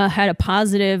had a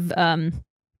positive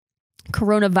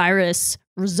coronavirus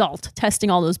result, testing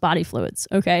all those body fluids.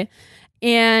 Okay.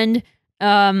 And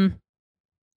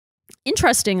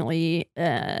interestingly,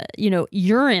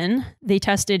 urine, they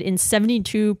tested in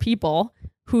 72 people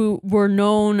who were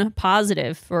known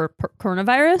positive for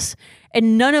coronavirus,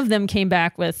 and none of them came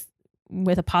back with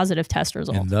a positive test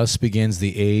result. And thus begins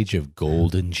the age of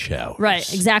golden showers.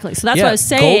 Right, exactly. So that's what I was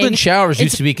saying. Golden showers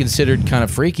used to be considered kind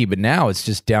of freaky, but now it's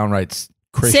just downright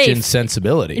Christian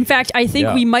sensibility. In fact, I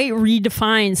think we might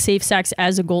redefine safe sex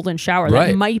as a golden shower.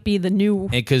 That might be the new...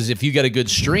 Because if you get a good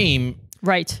stream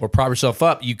or prop yourself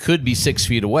up, you could be 6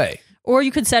 feet away. Or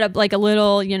you could set up like a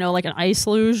little, like an ice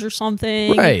luge or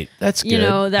something. Right, that's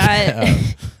good.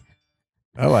 That...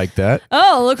 I like that.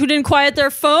 Oh, look who didn't quiet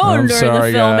their phone during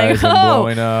the filming. Guys, I'm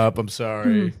blowing up. I'm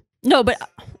sorry. No, but...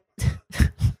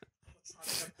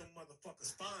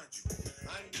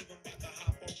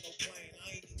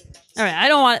 All right, I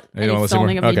don't want any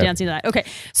filming of me dancing to that. Okay,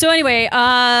 so anyway,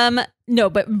 no,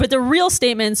 but the real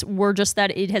statements were just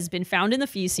that it has been found in the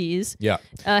feces. Yeah.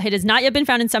 It has not yet been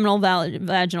found in seminal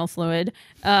vaginal fluid.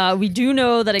 We do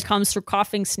know that it comes through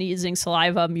coughing, sneezing,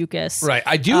 saliva, mucus. Right.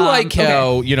 I do like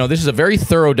how, this is a very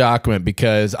thorough document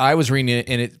because I was reading it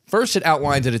and first it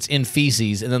outlines that it's in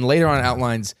feces and then later on it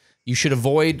outlines you should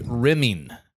avoid rimming.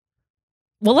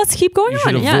 Well, let's keep going on.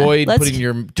 You should avoid putting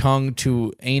your tongue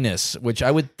to anus, which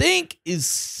I would think is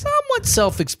somewhat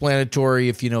self-explanatory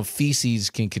if,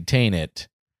 feces can contain it.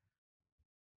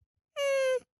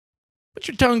 Put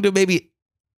your tongue to maybe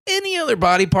any other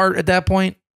body part at that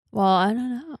point. Well, I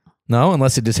don't know. No,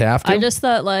 unless it just have to. I just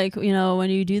thought, when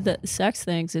you do the sex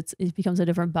things, it becomes a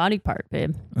different body part,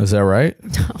 babe. Is that right?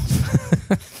 No.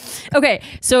 Okay,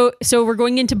 so we're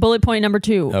going into bullet point number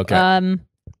 2. Okay.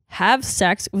 Have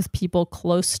sex with people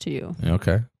close to you.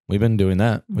 Okay. We've been doing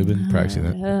that. We've been practicing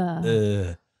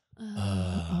that.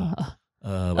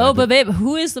 But babe,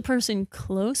 who is the person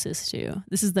closest to you?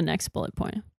 This is the next bullet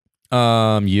point.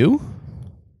 You?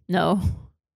 No.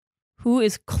 Who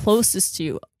is closest to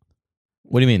you?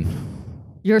 What do you mean?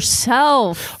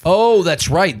 Yourself. Oh, that's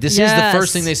right. This is the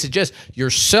first thing they suggest.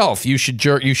 Yourself. You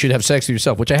should have sex with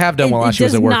yourself, which I have done while Ashley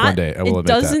was at work one day. I will admit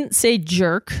that. It doesn't say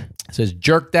jerk. It says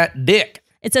jerk that dick.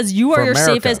 It says you are your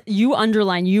safest. You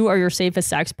underline you are your safest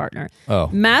sex partner. Oh,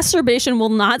 masturbation will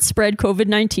not spread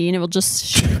COVID-19. It will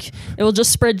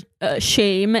just spread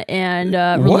shame and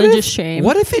religious shame.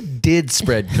 What if it did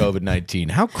spread COVID-19?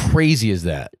 How crazy is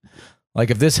that? Like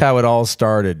if this how it all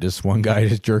started, just one guy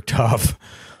just jerked off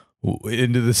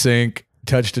into the sink,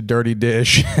 touched a dirty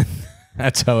dish.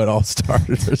 That's how it all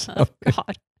started or something. Oh,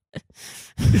 God.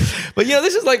 But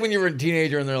this is like when you were a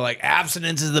teenager and they're like,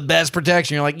 abstinence is the best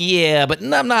protection. You're like, yeah, but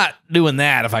I'm not doing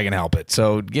that if I can help it.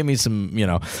 So give me some,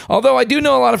 Although I do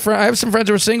know a lot of friends. I have some friends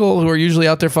who are single who are usually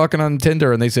out there fucking on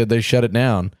Tinder, and they said they shut it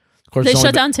down. Of course, they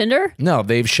shut down Tinder? No,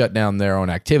 they've shut down their own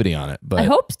activity on it. But I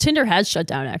hope Tinder has shut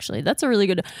down. Actually, that's a really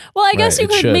good. Well, I guess you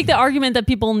could make the argument that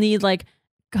people need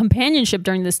companionship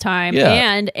during this time,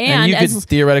 and you could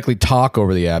theoretically talk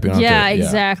over the app.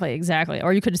 Exactly.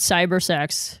 Or you could cyber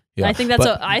sex. Yeah. I think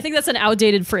that's an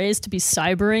outdated phrase to be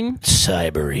cybering.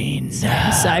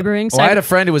 Cybering. Well, I had a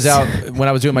friend who was out when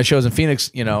I was doing my shows in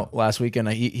Phoenix, last weekend.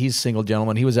 He's a single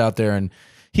gentleman. He was out there and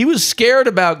he was scared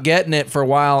about getting it for a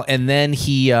while, and then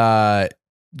he got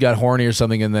horny or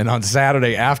something. And then on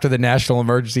Saturday, after the national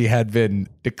emergency had been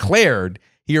declared,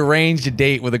 he arranged a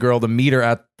date with a girl to meet her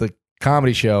at the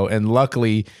comedy show, and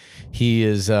luckily he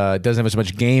doesn't have as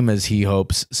much game as he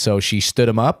hopes, so she stood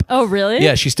him up. Oh, really?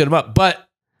 Yeah, she stood him up, but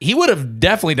he would have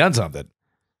definitely done something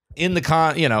in the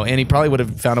and he probably would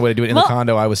have found a way to do it in the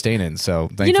condo I was staying in. So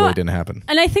thankfully it didn't happen.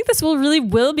 And I think this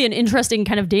will be an interesting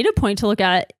kind of data point to look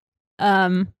at,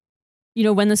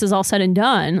 when this is all said and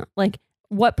done, like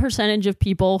what percentage of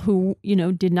people who,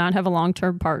 did not have a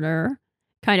long-term partner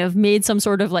kind of made some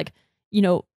sort of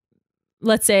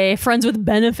let's say friends with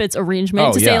benefits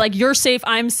arrangement say you're safe,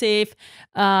 I'm safe.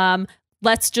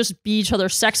 let's just be each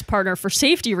other's sex partner for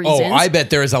safety reasons. Oh, I bet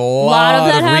there is a lot of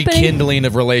that of happening. rekindling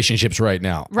of relationships right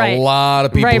now. Right. A lot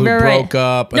of people who broke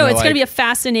up. No, and it's going to be a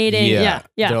fascinating. Yeah.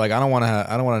 They're like, I don't want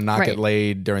to not get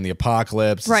laid during the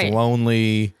apocalypse. Right. It's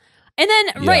lonely. And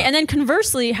then and then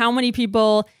conversely, how many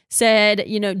people said,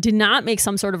 did not make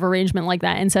some sort of arrangement like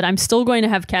that and said, I'm still going to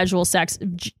have casual sex.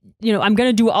 I'm going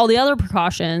to do all the other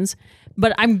precautions,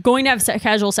 but I'm going to have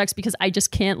casual sex because I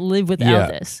just can't live without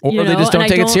this. Or they just don't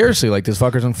take it seriously. Like those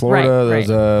fuckers in Florida, those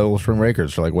little spring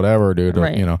breakers. They're like, whatever, dude.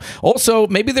 Also,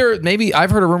 maybe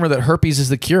I've heard a rumor that herpes is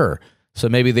the cure. So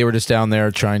maybe they were just down there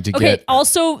trying to get.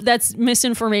 Also, that's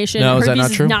misinformation. No, herpes is that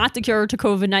not true? Is not the cure to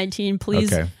COVID-19.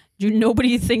 Please, do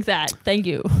nobody think that. Thank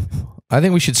you. I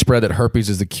think we should spread that herpes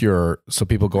is the cure, so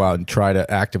people go out and try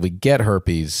to actively get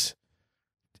herpes,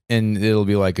 and it'll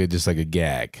be just like a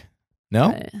gag.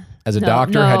 No? As a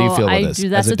doctor, how do you feel about this?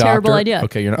 That's a terrible idea.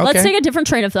 Okay, Let's take a different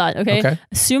train of thought, okay?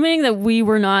 Assuming that we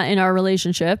were not in our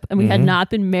relationship and we had not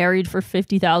been married for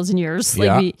 50,000 years,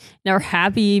 in our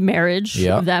happy marriage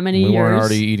of that many years. We weren't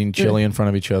already eating chili in front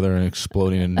of each other and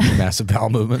exploding in massive bowel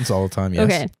movements all the time, yes.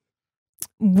 Okay.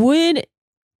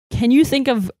 Can you think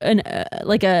of an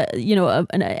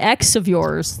ex of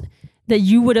yours that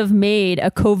you would have made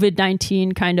a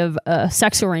COVID-19 kind of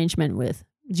sex arrangement with?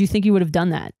 Do you think you would have done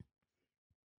that?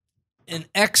 An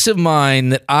ex of mine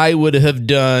that I would have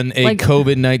done a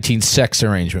COVID-19 sex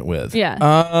arrangement with.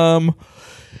 Yeah.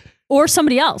 Or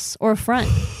somebody else, or a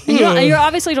friend. And you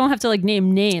obviously don't have to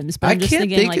name names, but I'm just can't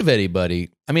think of anybody.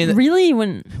 I mean, really,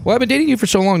 I've been dating you for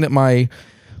so long that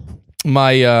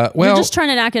you're just trying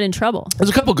to not get in trouble. There's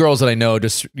a couple girls that I know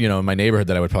just, in my neighborhood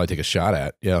that I would probably take a shot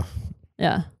at. Yeah.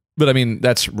 Yeah. But I mean,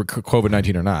 that's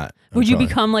COVID-19 or not. Would you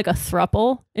become like a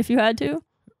throuple if you had to?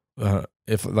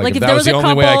 If that was the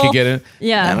only way I could get in.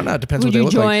 Yeah. I don't know. It depends what they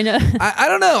look like. I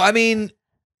don't know. I mean,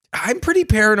 I'm pretty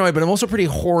paranoid, but I'm also pretty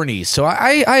horny. So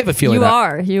I have a feeling You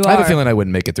are. I have a feeling I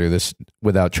wouldn't make it through this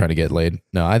without trying to get laid.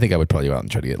 No, I think I would probably go out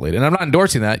and try to get laid. And I'm not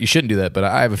endorsing that. You shouldn't do that. But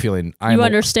I have a feeling you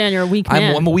understand you're a weak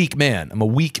man. I'm a weak man. I'm a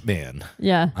weak man.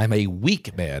 Yeah. I'm a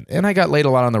weak man. And I got laid a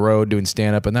lot on the road doing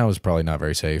stand-up, and that was probably not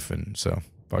very safe. And so,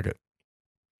 fuck it.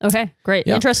 Okay, great.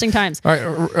 Yeah. Interesting times. All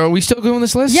right, are we still doing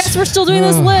this list? Yes, we're still doing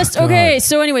this list. God. Okay,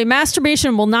 so anyway,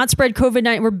 masturbation will not spread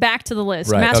COVID-19. We're back to the list.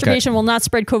 Right, masturbation will not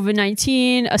spread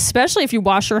COVID-19, especially if you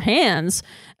wash your hands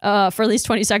for at least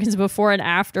 20 seconds before and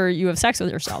after you have sex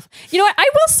with yourself. You know what? I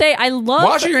will say I love...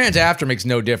 Washing your hands after makes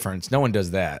no difference. No one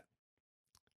does that.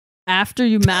 After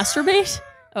you masturbate?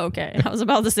 Okay, I was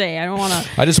about to say, I don't want to...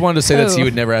 I just wanted to say that so you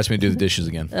would never ask me to do the dishes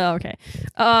again. Oh, okay.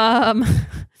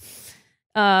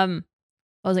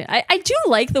 I do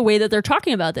like the way that they're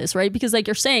talking about this, right? Because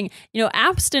you're saying,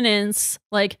 abstinence,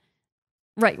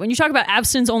 when you talk about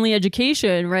abstinence only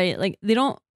education, right? They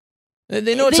don't...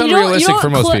 They know it's unrealistic for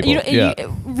most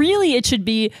people. Really, it should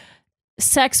be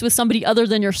sex with somebody other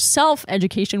than yourself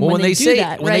education when they do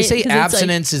that, right? When they say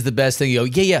abstinence is the best thing, you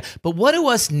go, yeah. But what do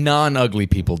us non-ugly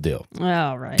people do?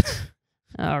 All right.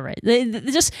 All right. They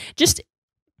just...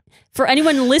 For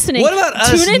anyone listening, what about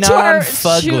us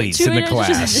non-fuglies in the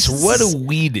class? What do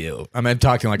we do? I'm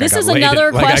talking like I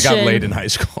got laid in high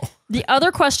school. The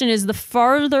other question is, the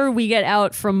farther we get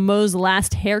out from Mo's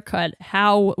last haircut,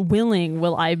 how willing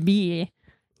will I be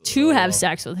to have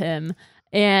sex with him?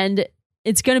 And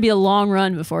it's going to be a long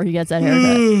run before he gets that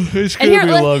haircut. It's going to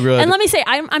be a long run. And let me say,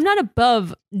 I'm not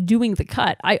above doing the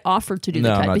cut. I offered to do the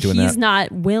cut, but he's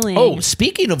not willing. Oh,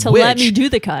 speaking of to let me do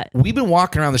the cut. We've been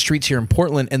walking around the streets here in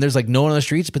Portland, and there's no one on the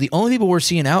streets, but the only people we're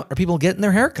seeing out are people getting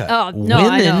their haircut. Oh,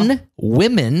 no,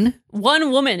 Women. One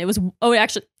woman. It was,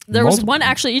 actually, there was one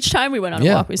actually each time we went on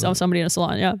a walk, we saw somebody in a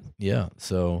salon. Yeah. Yeah,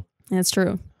 so. That's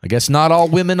true. I guess not all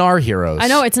women are heroes. I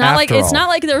know, it's not like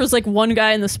there was one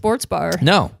guy in the sports bar.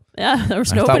 No. Yeah, there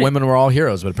was nobody. I thought women were all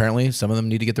heroes, but apparently some of them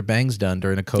need to get their bangs done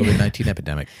during a COVID-19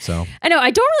 epidemic. So I know,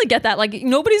 I don't really get that.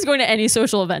 Nobody's going to any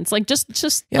social events.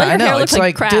 Just yeah, let your I know. hair look it's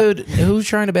like crap. Dude, who's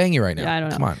trying to bang you right now? Yeah, I don't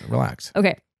know. Come on, relax.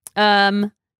 Okay.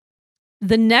 The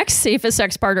next safest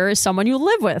sex partner is someone you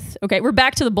live with. Okay, we're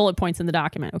back to the bullet points in the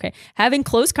document. Okay, having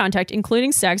close contact,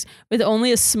 including sex, with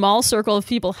only a small circle of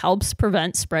people helps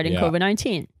prevent spreading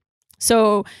COVID-19.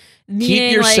 So.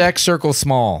 Keep your sex circle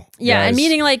small. Yeah, guys. and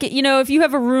meaning if you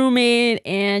have a roommate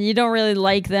and you don't really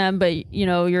like them, but you should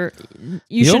almost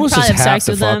probably just have sex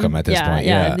with them. Them at this point.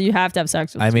 Yeah, you have to have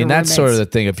sex with them. I mean, that's sort of the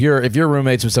thing. If you're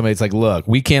roommates with somebody, it's like, look,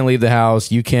 we can't leave the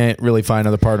house. You can't really find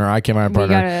another partner. I can't find a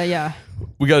partner.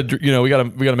 We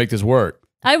gotta make this work.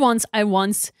 I once it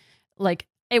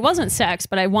wasn't sex,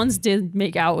 but I once did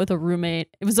make out with a roommate.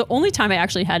 It was the only time I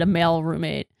actually had a male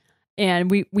roommate, and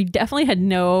we definitely had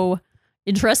no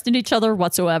interest in each other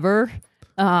whatsoever.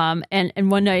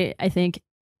 And one night, I think,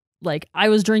 like, I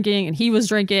was drinking and he was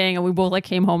drinking, and we both like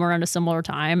came home around a similar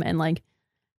time, and like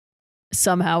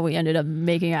somehow we ended up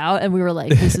making out, and we were like,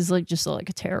 this is like just like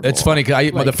a terrible. It's funny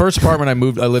because the first apartment I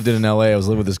lived in LA. I was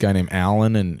living with this guy named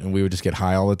Alan, and we would just get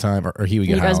high all the time, or he would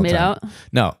get high all the time. You guys made out?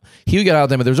 No, he would get out all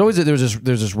the time. But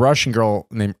there's this Russian girl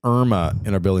named Irma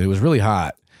in our building who was really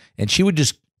hot, and she would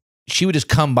just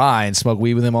come by and smoke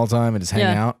weed with him all the time and just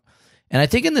hang out. And I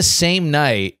think in the same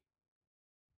night,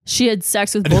 she had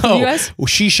sex with both of you guys?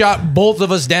 She shot both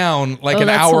of us down like an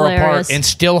hour apart and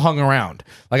still hung around.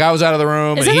 Like I was out of the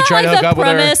room and he tried to hook up with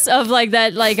her. Isn't that like the premise of like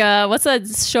that, like what's that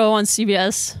show on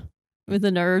CBS with the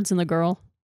nerds and the girl?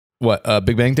 What,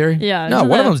 Big Bang Theory? Yeah. No,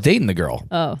 one of them's dating the girl.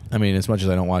 Oh. I mean, as much as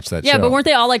I don't watch that show. Yeah, but weren't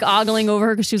they all like ogling over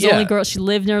her because she was the only girl? She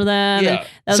lived near them. Yeah.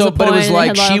 That was the but it was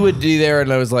like she would be there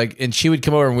and I was like, and she would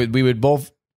come over and we would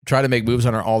both try to make moves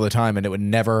on her all the time and it would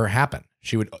never happen.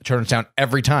 She would turn us down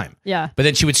every time. Yeah. But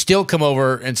then she would still come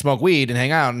over and smoke weed and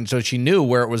hang out. And so she knew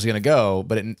where it was going to go.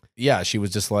 But she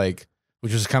was just like,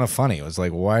 which was kind of funny. It was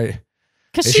like, why?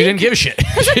 Because she didn't give a shit.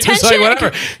 Because attention, like, whatever.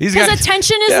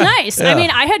 Attention is nice. Yeah. I mean,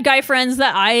 I had guy friends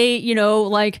that I,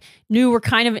 like knew were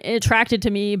kind of attracted to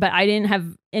me, but I didn't have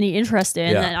any interest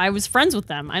in. And I was friends with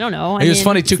them. I don't know. It was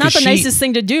funny too. It's not the nicest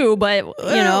thing to do, but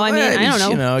I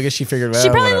don't know. I guess she figured it out. She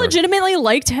probably legitimately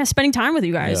liked spending time with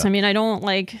you guys. Yeah. I mean, I don't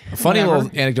like. A funny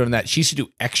little anecdote on that. She used to do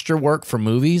extra work for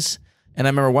movies. And I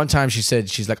remember one time she said,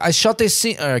 she's like, I shot this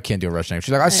scene. I can't do a Russian name.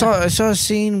 She's like, I saw a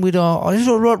scene with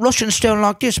Russians sound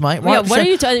like this, mate. Right? Yeah, what are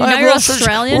you talking about? You're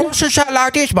Australian? Russians sound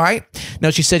like this, mate. No,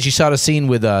 she said she shot a scene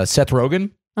with Seth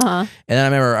Rogen. Uh-huh. And then I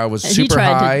remember I was super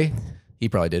high. He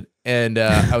probably did. And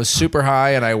I was super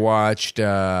high and I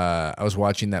was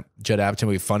watching that Judd Apatow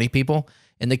movie, Funny People.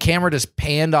 And the camera just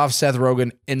panned off Seth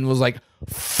Rogen and was like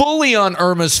fully on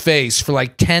Irma's face for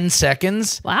like 10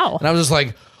 seconds. Wow. And I was just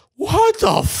like, what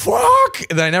the fuck?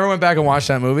 And then I never went back and watched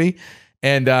that movie.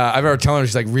 And I remember telling her,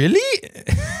 she's like, really?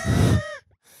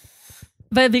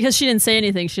 But because she didn't say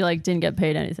anything, she like didn't get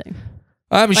paid anything.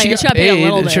 I mean, she got paid a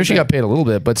little bit. Sure, she got paid a little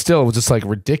bit, but still, it was just like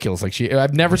ridiculous. Like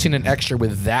I've never seen an extra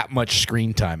with that much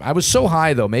screen time. I was so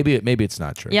high though. Maybe it's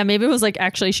not true. Yeah, maybe it was like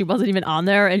actually she wasn't even on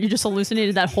there, and you just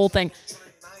hallucinated that whole thing.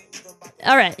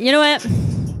 All right, you know what?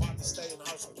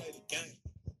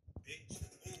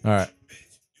 All right,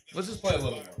 let's just play a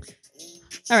little more.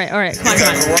 All right. Come on.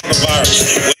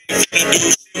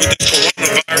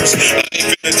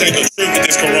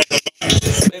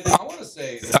 I want to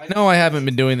say, I know I haven't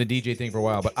been doing the DJ thing for a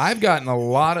while, but I've gotten a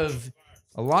lot of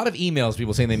emails,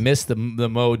 people saying they missed the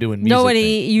Mo doing music.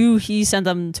 He sent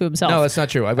them to himself. No, that's not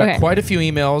true. I've got quite a few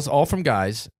emails, all from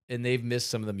guys, and they've missed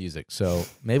some of the music. So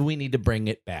maybe we need to bring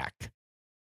it back.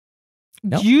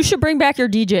 Nope. You should bring back your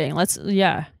DJing.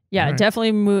 Right.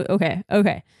 Definitely move.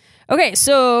 Okay,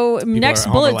 so people next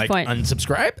bullet point.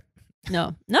 Unsubscribe?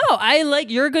 No,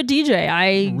 you're a good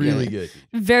DJ. Really good.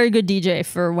 Very good DJ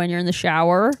for when you're in the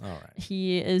shower. All right.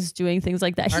 He is doing things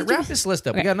like that. All right, wrap this list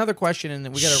up. Okay. We got another question, and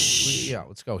then we got to.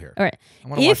 Let's go here. All right.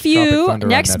 If you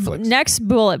next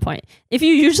bullet point, if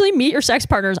you usually meet your sex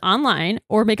partners online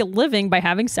or make a living by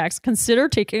having sex, consider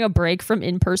taking a break from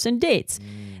in-person dates.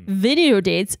 Video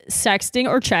dates, sexting,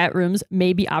 or chat rooms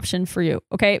may be option for you.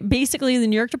 Okay. Basically, the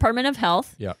New York Department of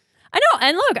Health. Yeah. I know,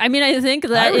 and look, I mean, I think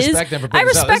that is. I respect that.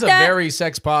 This is a very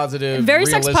sex positive,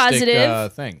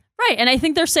 thing, right? And I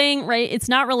think they're saying, right, it's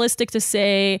not realistic to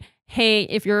say, hey,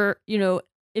 if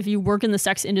you work in the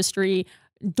sex industry,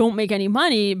 don't make any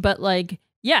money, but like,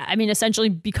 yeah, I mean, essentially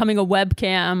becoming a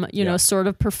webcam, sort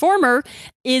of performer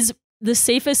is the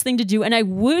safest thing to do. And I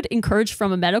would encourage,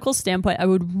 from a medical standpoint, I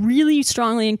would really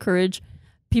strongly encourage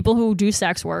people who do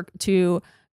sex work to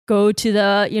go to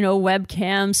the,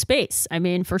 webcam space. I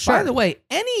mean, for sure. By the way,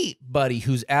 anybody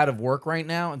who's out of work right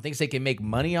now and thinks they can make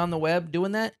money on the web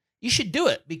doing that, you should do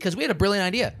it, because we had a brilliant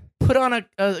idea. Put on a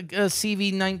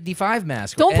CV95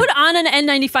 mask. Don't put on an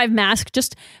N95 mask.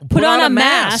 Just put on a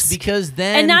mask. Because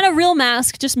then... And not a real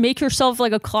mask. Just make yourself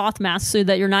like a cloth mask so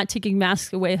that you're not taking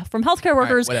masks away from healthcare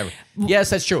workers. Right, whatever. Yes,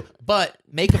 that's true. But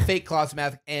make a fake cloth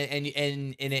mask and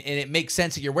it makes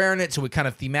sense that you're wearing it, so we kind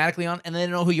of thematically on, and then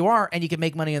they know who you are, and you can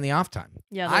make money in the off time.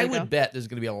 Yeah, I would bet there's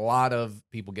going to be a lot of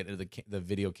people getting into the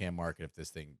video cam market if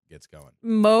this thing gets going.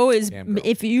 Mo is,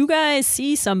 if you guys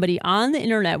see somebody on the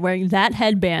internet wearing that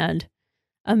headband,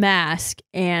 a mask,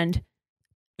 and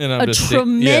a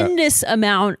tremendous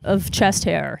amount of chest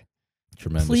hair,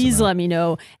 please let me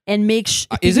know and make sure.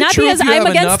 Is it true if you have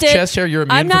enough chest hair, you're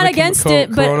immune from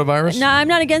coronavirus? No, I'm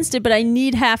not against it, but I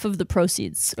need half of the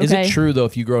proceeds. Okay? Is it true though,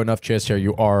 if you grow enough chest hair,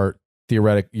 you are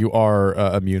immune from the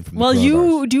coronavirus? Well,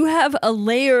 you do have a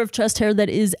layer of chest hair that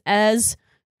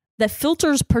that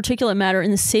filters particulate matter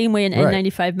in the same way an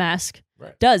N95 mask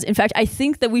does. In fact, I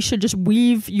think that we should just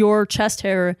weave your chest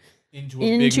hair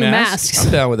into masks.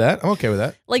 I'm down with that. I'm okay with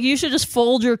that. Like you should just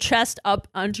fold your chest up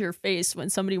onto your face when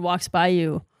somebody walks by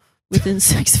you within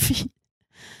 6 feet.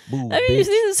 Boo, I mean, you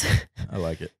see this? I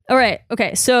like it. All right.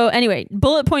 Okay. So anyway,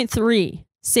 bullet point 3,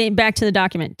 same back to the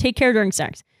document. Take care during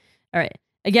sex. All right.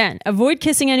 Again, avoid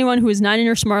kissing anyone who is not in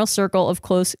your small circle of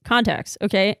close contacts.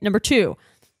 Okay. Number 2,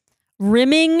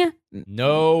 rimming.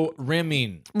 No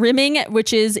rimming. Rimming,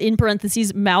 which is in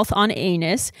parentheses, mouth on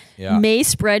anus, may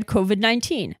spread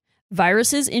COVID-19.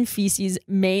 Viruses in feces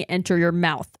may enter your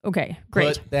mouth. Okay,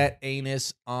 great. Put that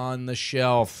anus on the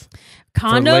shelf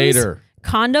for later.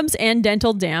 Condoms and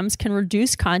dental dams can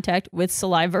reduce contact with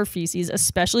saliva or feces,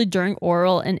 especially during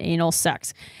oral and anal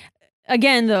sex.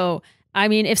 Again, though, I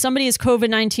mean, if somebody is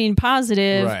COVID-19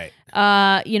 positive,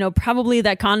 probably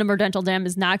that condom or dental dam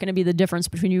is not going to be the difference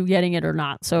between you getting it or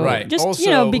not. So just,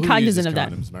 also, be cognizant of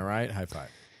that. Am I right? High five.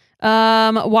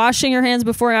 Washing your hands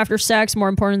before and after sex, more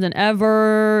important than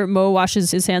ever. Mo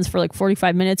washes his hands for like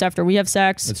 45 minutes after we have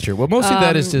sex. That's true. Well, mostly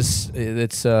that is just,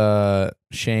 it's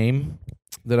shame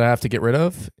that I have to get rid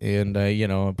of. And,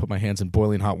 put my hands in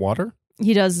boiling hot water.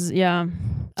 He does, yeah.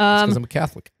 Because I'm a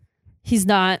Catholic. He's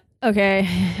not. Okay.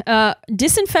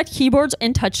 Disinfect keyboards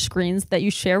and touch screens that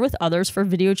you share with others for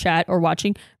video chat or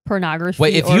watching pornography.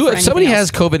 Wait, if somebody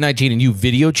has COVID-19 and you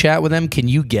video chat with them, can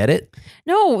you get it?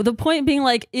 No, the point being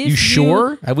like, if you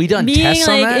sure? Have we done tests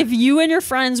on that? If you and your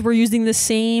friends were using the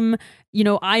same,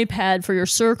 iPad for your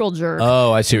circle jerk.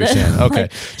 Oh, I see what you're saying. Okay.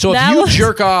 So if you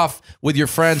jerk off with your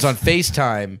friends on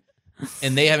FaceTime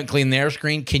and they haven't cleaned their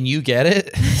screen, can you get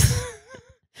it?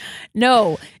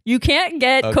 No, you can't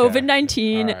get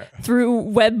COVID-19 through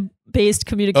web-based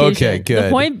communication. Okay, good. The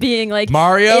point being, like,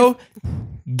 Mario,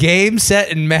 game,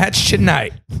 set, and match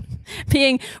tonight.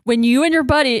 Being when you and your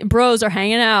bros are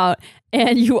hanging out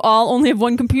and you all only have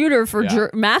one computer for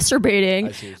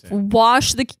masturbating,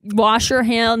 wash your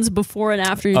hands before and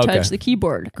after you touch the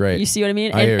keyboard. Great. You see what I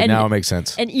mean? I hear it. Now it makes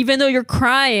sense. And even though you're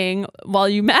crying while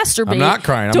you masturbate, I'm not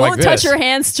crying. I'm don't like touch your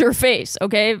hands to your face,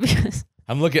 okay? Because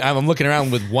I'm looking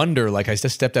around with wonder, like I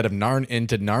just stepped out of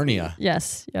into Narnia.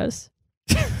 Yes.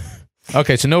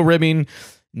 Okay, so no ribbing,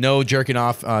 no jerking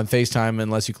off on FaceTime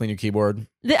unless you clean your keyboard.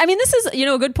 I mean, this is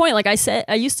a good point. Like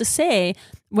I used to say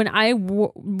when I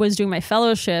was doing my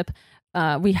fellowship,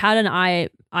 we had an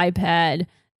iPad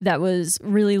that was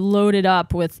really loaded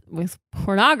up with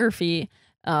pornography.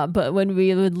 But when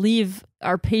we would leave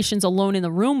our patients alone in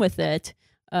the room with it,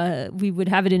 we would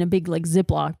have it in a big like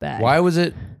Ziploc bag. Why was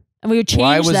it? And we would change that.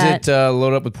 Why was it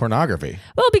loaded up with pornography?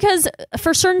 Well, because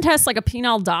for certain tests, like a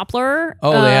penile Doppler,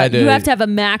 you have to have a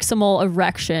maximal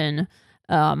erection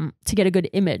to get a good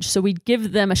image. So we'd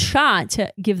give them a shot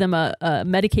to give them a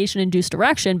medication-induced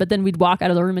erection, but then we'd walk out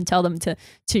of the room and tell them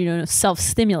to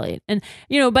self-stimulate. And,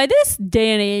 by this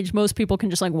day and age, most people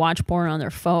can just like watch porn on their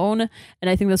phone. And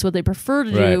I think that's what they prefer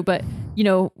to do. But,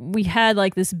 we had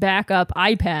like this backup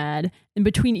iPad, and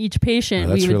between each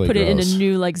patient, we would really put gross. it in a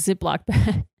new like Ziploc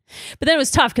bag. But then it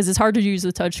was tough because it's hard to use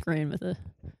the touchscreen with a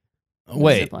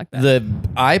Ziploc bag. The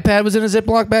iPad was in a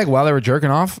Ziploc bag while they were jerking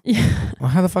off? Yeah. Well,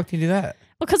 how the fuck do you do that?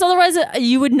 Well, because otherwise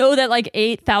you would know that like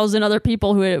 8,000 other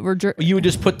people who were jerking. You would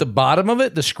just put the bottom of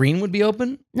it, the screen would be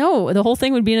open? No, the whole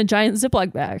thing would be in a giant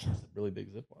Ziploc bag. Really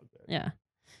big Ziploc bag. Yeah.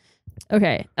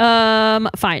 Okay.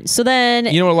 Fine. So then...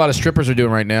 You know what a lot of strippers are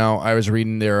doing right now? I was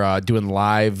reading they're doing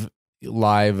live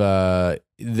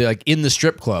they're like in the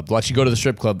strip club. They'll actually go to the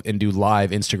strip club and do live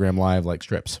Instagram live like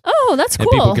strips. Oh, that's cool.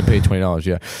 And people can pay $20.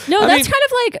 Yeah. No, that's kind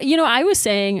of like I was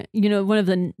saying. One of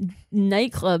the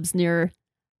nightclubs near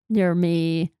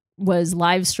me was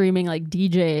live streaming like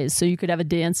DJs, so you could have a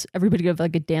dance. Everybody could have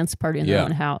like a dance party in their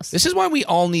own house. This is why we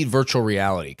all need virtual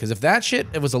reality, because if that shit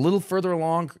it was a little further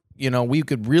along, we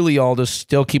could really all just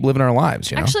still keep living our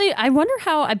lives. Actually, I wonder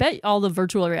how. I bet all the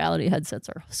virtual reality headsets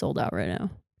are sold out right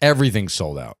now. Everything's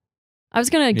sold out. I was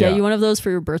going to get you one of those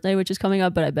for your birthday, which is coming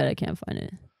up, but I bet I can't find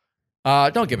it.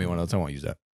 Don't get me one of those. I won't use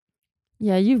that.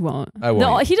 Yeah, you won't. I won't.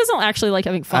 No, he doesn't actually like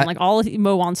having fun. All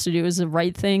Mo wants to do is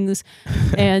write things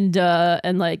and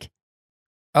like...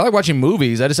 I like watching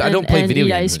movies. I don't play video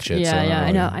games and shit.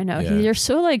 Yeah, I know. Yeah. You're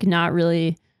so like not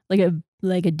really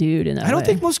like a dude in that I don't way.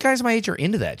 think most guys my age are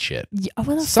into that shit. Yeah,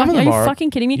 what the Some fuck? of them are you fucking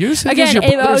kidding me? Your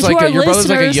brother's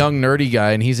like a young nerdy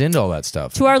guy and he's into all that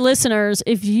stuff. To our listeners,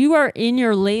 if you are in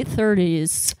your late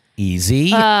 30s...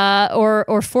 Easy. Or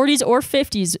 40s or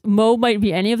 50s, Mo might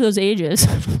be any of those ages.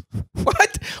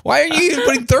 What? Why are you even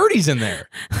putting 30s in there?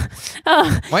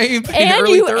 Why are you putting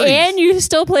early 30s? And you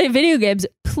still play video games.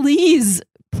 Please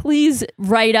please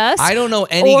write us. I don't know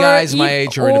any guys my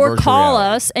age who are into virtual call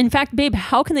reality. us. In fact, babe,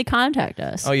 how can they contact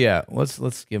us? Oh yeah, let's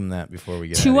give them that before we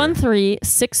get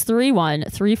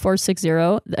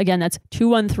 213-631-3460. Again, that's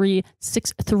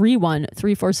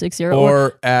 213-631-3460.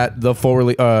 Or at the full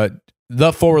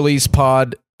release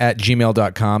pod at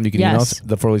gmail.com. You can email us,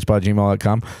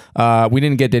 thefullreleasepod@gmail.com. We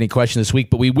didn't get to any questions this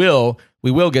week, but we will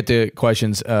get to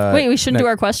questions. Wait, we shouldn't do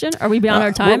our question? Are we beyond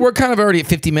our time? We're kind of already at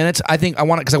 50 minutes. I think I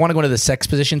want to go into the sex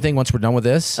position thing once we're done with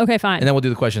this. Okay, fine. And then we'll do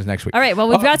the questions next week. All right, well,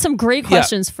 we've got some great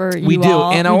questions for you We do.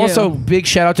 all. And also, big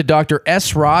shout out to Dr.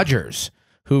 S. Rogers,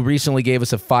 who recently gave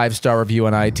us a 5-star review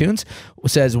on iTunes.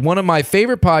 Says, one of my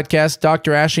favorite podcasts,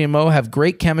 Dr. Ashley and Mo have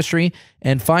great chemistry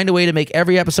and find a way to make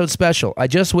every episode special. I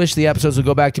just wish the episodes would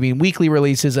go back to being weekly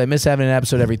releases. I miss having an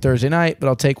episode every Thursday night, but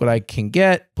I'll take what I can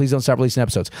get. Please don't stop releasing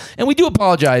episodes. And we do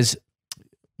apologize.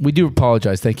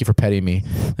 Thank you for petting me.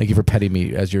 Thank you for petting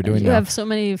me as you're doing You now. have so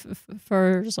many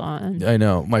furs on. I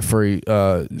know, my furry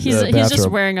He's just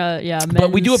wearing a,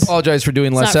 But we do apologize for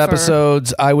doing less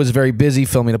episodes. I was very busy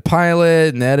filming a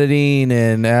pilot and editing,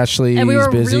 and Ashley's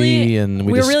busy, and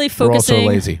we're really focusing. We're also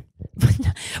lazy.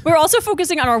 We're also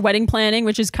focusing on our wedding planning,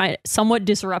 which is kind of somewhat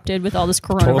disrupted with all this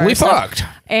coronavirus. Totally stuff. fucked.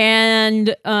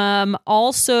 And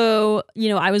also,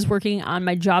 I was working on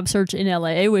my job search in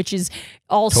LA, which is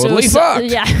also totally fucked.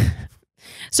 Yeah.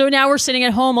 So now we're sitting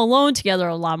at home alone together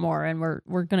a lot more, and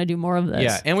we're gonna do more of this.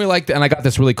 Yeah, and and I got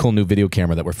this really cool new video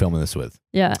camera that we're filming this with.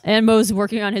 Yeah, and Mo's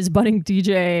working on his budding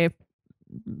DJ.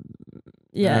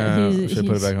 Yeah, should I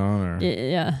put it back on? Or?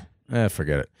 Yeah.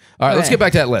 Forget it. All right, let's get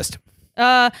back to that list.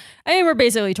 I mean, we're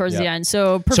basically towards the end.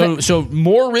 So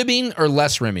more rimming or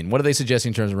less rimming? What are they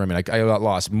suggesting in terms of rimming? I got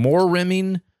lost. More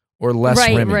rimming or less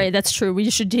rimming? Right. That's true.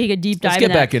 We should take a deep dive. Let's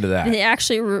get back into that. They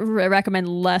actually recommend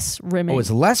less rimming. Oh,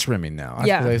 it's less rimming now.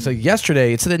 Yeah. So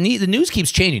yesterday, the news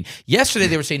keeps changing. Yesterday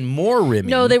they were saying more rimming.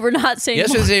 No, they were not saying.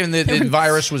 Yesterday the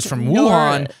virus was from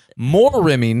Wuhan. More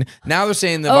rimming. Now they're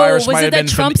saying the virus might have been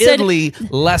from Italy.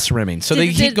 Less rimming. So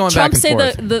they keep going back and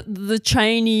forth. Trump say the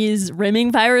Chinese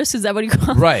rimming virus? Is that what he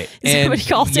called? Right. And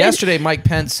yesterday, Mike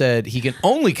Pence said he can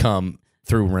only come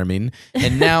through rimming,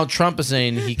 and now Trump is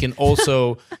saying he can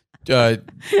also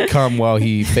come while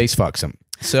he face fucks him.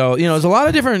 So, there's a lot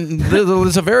of different,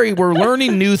 we're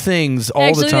learning new things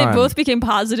all the time. They both became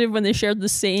positive when they shared the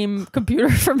same computer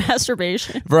for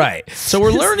masturbation. Right. So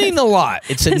we're learning a lot.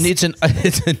 It's a new thing.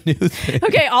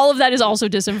 Okay. All of that is also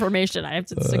disinformation. I have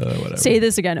to say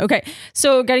this again. Okay.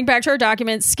 So getting back to our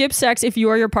document, skip sex if you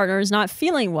or your partner is not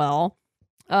feeling well,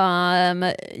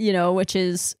 which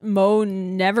is Mo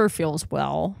never feels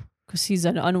well because he's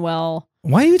an unwell.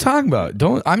 What are you talking about?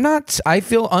 I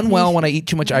feel unwell when I eat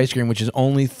too much ice cream, which is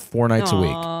only 4 nights a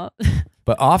week.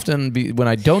 But often when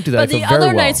I don't do that, I feel very well. But the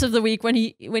other nights of the week when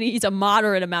he eats a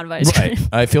moderate amount of ice cream.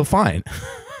 I feel fine.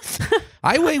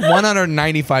 I weigh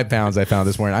 195 pounds, I found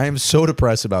this morning. I am so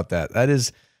depressed about that. That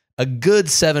is a good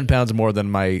 7 pounds more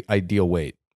than my ideal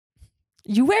weight.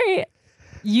 You weigh.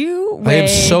 I am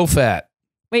so fat.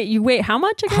 Wait, you weigh how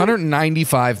much again?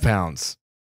 195 pounds.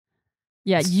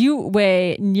 Yeah, you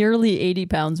weigh nearly 80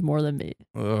 pounds more than me.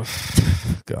 Ugh,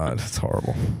 God, it's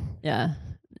horrible. Yeah.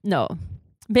 No.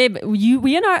 Babe,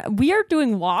 we are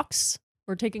doing walks.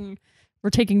 We're taking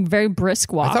very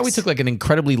brisk walks. I thought we took like an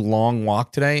incredibly long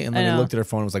walk today, and then we looked at our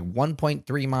phone. It was like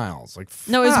 1.3 miles. Like,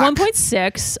 no, it was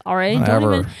 1.6. All right,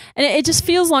 and it just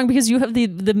feels long because you have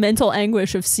the mental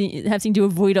anguish of having to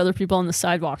avoid other people on the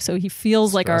sidewalk. So he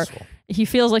feels He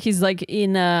feels like he's like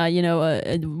in a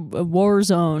war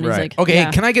zone. Right. He's like, okay. Yeah.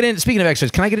 Can I get in? Speaking of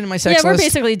exercise, can I get into my sex list? Yeah, we're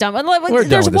basically done.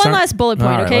 There's one last bullet point.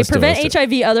 Right, okay, prevent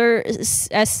HIV, other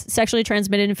sexually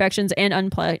transmitted infections, and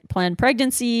unplanned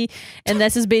pregnancy. And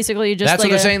this is basically just that's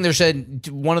like what they're saying. They said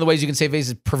one of the ways you can save face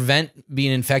is prevent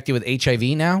being infected with HIV.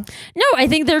 Now, no, I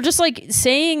think they're just like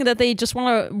saying that they just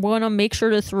want to make sure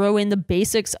to throw in the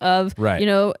basics of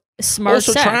smart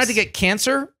also, sex. try not to get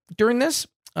cancer during this.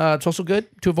 It's also good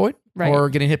to avoid. Right. Or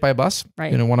getting hit by a bus.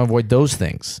 Right. You don't want to avoid those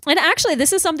things. And actually,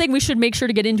 this is something we should make sure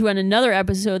to get into in another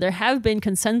episode. There have been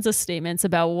consensus statements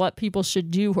about what people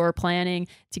should do who are planning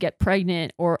to get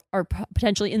pregnant or are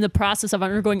potentially in the process of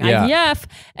undergoing IVF,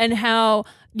 and how,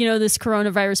 this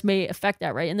coronavirus may affect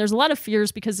that, right? And there's a lot of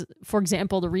fears because, for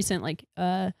example, the recent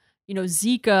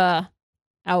Zika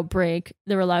outbreak,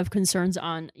 there were a lot of concerns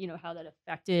on how that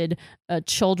affected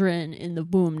children in the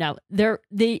womb. Now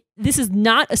this is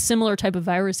not a similar type of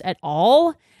virus at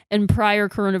all, and prior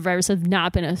coronavirus have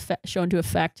not been shown to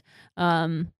affect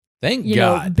Thank you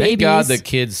God. know, babies. Thank God the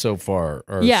kids so far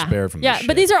are spared from this shit.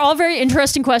 But these are all very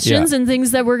interesting questions and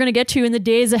things that we're going to get to in the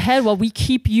days ahead while we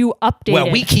keep you updated. Well,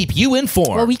 we keep you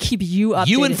informed. Well, we keep you updated.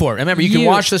 You informed. Remember, you can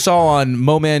watch this all on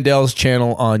Mo Mandel's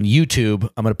channel on YouTube.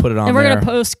 I'm going to put it on and we're there. going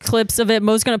to post clips of it.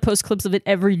 Mo's going to post clips of it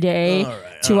every day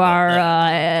to our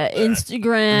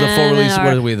Instagram. The full release.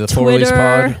 What are we? The full release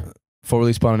pod. Full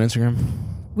release pod on Instagram.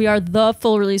 We are the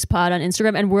Full Release Pod on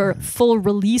Instagram, and we're Full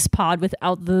Release Pod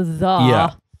without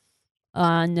the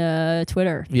on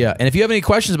Twitter. Yeah, and if you have any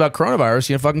questions about coronavirus,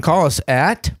 you can fucking call us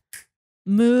at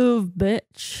Move,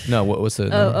 bitch. No, what's the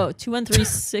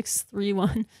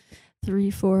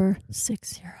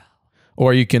 213-631-3460.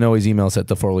 Or you can always email us at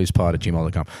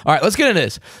theforreleasepod@gmail.com. All right, let's get into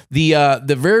this.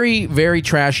 The very, very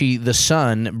trashy The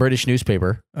Sun, British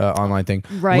newspaper, online thing,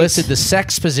 listed the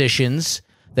sex positions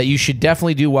that you should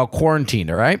definitely do while quarantined,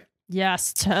 all right?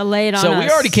 Yes, to lay it on So us. we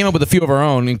already came up with a few of our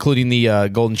own, including the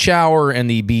golden shower and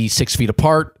the be 6 feet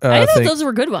apart I thought thing. those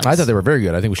were good ones. I thought they were very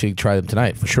good. I think we should try them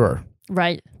tonight for sure.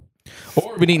 Right. Or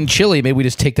we've been eating chili. Maybe we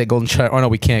just take that golden shower. Oh, no,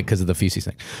 we can't because of the feces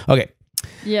thing. Okay.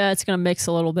 Yeah, it's going to mix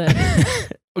a little bit.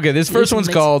 Okay, this first one's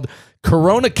called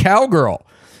Corona Cowgirl.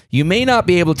 You may not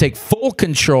be able to take full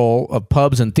control of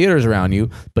pubs and theaters around you,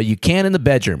 but you can in the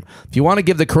bedroom. If you want to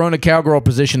give the Corona Cowgirl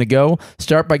position a go,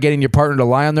 start by getting your partner to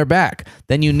lie on their back.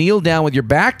 Then you kneel down with your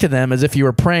back to them as if you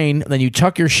were praying. Then you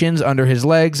tuck your shins under his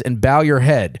legs and bow your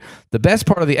head. The best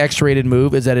part of the X-rated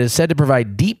move is that it is said to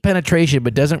provide deep penetration,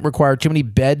 but doesn't require too many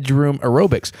bedroom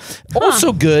aerobics.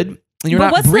 Also good, and you're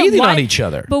not breathing on each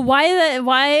other. But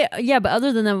why? Yeah, but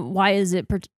other than that, why is it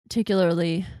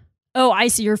particularly... Oh, I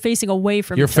see. You're facing away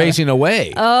from. You're facing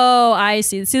away. Oh, I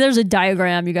see. See, there's a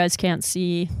diagram you guys can't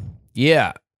see.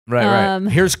 Yeah, right.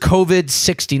 Here's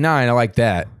COVID-69. I like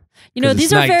that. You know,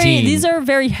 these are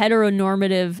very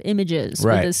heteronormative images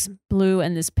with this blue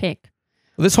and this pink.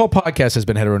 Well, this whole podcast has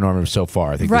been heteronormative so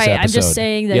far. I think. Right. I'm just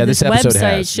saying that this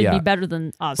website should be better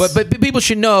than us. But people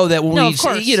should know that when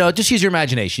just use your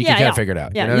imagination. You can kind of figure it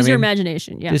out. Yeah, you know use your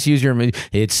imagination. Yeah. Just use your.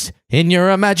 It's in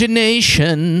your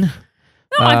imagination.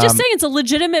 No, I'm just saying it's a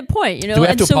legitimate point. You know, do we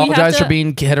have to apologize for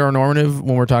being heteronormative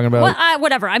when we're talking about? Well,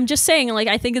 whatever. I'm just saying, like,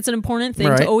 I think it's an important thing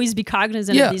to always be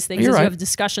cognizant of these things as you have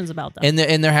discussions about them.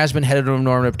 And there has been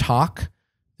heteronormative talk.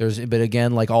 But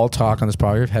again, like all talk on this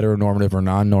project, heteronormative or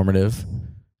non-normative,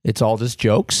 it's all just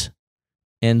jokes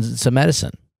and some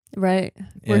medicine. Right.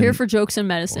 We're here for jokes and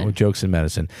medicine. Jokes and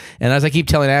medicine. And as I keep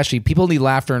telling Ashley, people need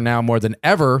laughter now more than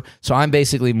ever. So I'm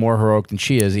basically more heroic than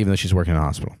she is, even though she's working in a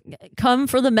hospital. Come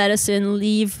for the medicine,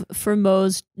 leave for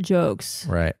Mo's jokes.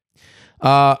 Right.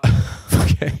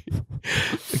 Okay.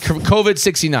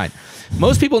 COVID-69.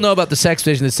 Most people know about the sex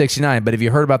position of 69, but have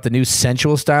you heard about the new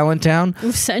sensual style in town?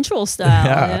 Ooh, sensual style.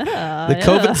 Yeah. The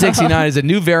COVID-69 is a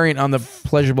new variant on the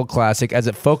Pleasurable Classic as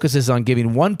it focuses on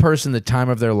giving one person the time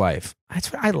of their life.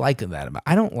 That's what I like that about.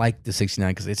 I don't like the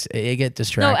 69 because it get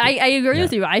distracted. No, I agree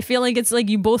with you. I feel like it's like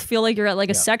you both feel like you're at like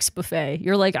a sex buffet.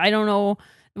 You're like, I don't know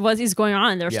what is going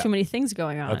on. There's too many things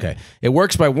going on. Okay. It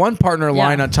works by one partner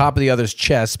lying on top of the other's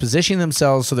chest, positioning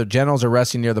themselves so their genitals are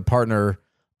resting near the partner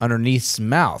underneath's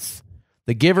mouth.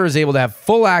 The giver is able to have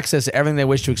full access to everything they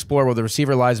wish to explore while the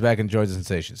receiver lies back and enjoys the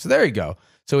sensation. So there you go.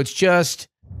 So it's just...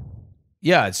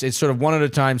 Yeah, it's sort of one at a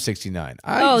time, 69.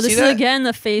 This is again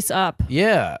the face up.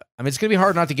 Yeah. I mean, it's going to be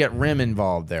hard not to get rim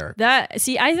involved there.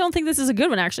 I don't think this is a good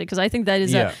one, actually, because I think that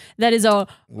is a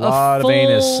lot of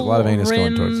anus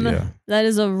going towards you. Yeah. That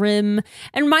is a rim.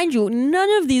 And mind you, none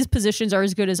of these positions are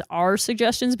as good as our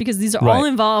suggestions because these are all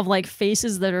involve like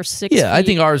faces that are 6 feet. Yeah, I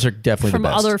think ours are definitely from the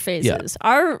best. Other faces.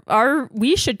 Yeah.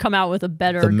 We should come out with a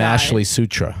better The Mashley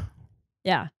Sutra.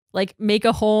 Yeah. Like make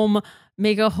a home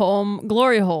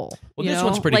glory hole. Well, this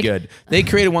one's pretty good. They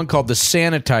created one called the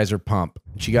sanitizer pump,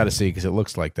 which you got to see because it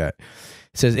looks like that.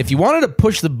 It says, if you wanted to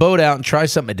push the boat out and try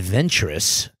something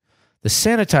adventurous, the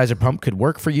sanitizer pump could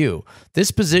work for you. This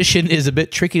position is a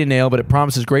bit tricky to nail, but it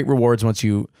promises great rewards once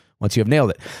you have nailed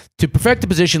it. To perfect the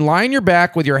position, lie on your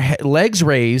back with your legs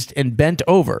raised and bent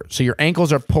over, so your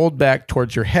ankles are pulled back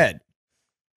towards your head.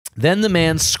 Then the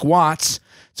man squats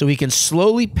so he can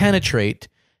slowly penetrate,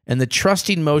 and the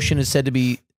trusting motion is said to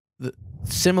be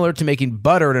similar to making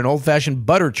butter in an old-fashioned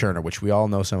butter churner, which we all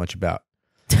know so much about.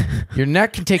 Your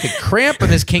neck can take a cramp in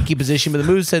this kinky position, but the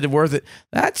move is said to be worth it.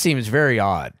 That seems very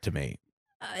odd to me.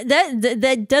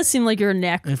 That does seem like your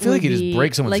neck. I feel like you just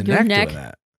break someone's neck doing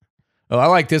that. Oh, I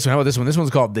like this one. How about this one? This one's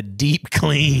called the deep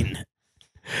clean.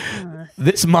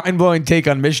 This mind-blowing take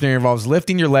on missionary involves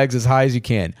lifting your legs as high as you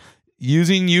can.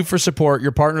 Using you for support,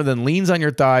 your partner then leans on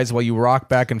your thighs while you rock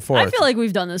back and forth. I feel like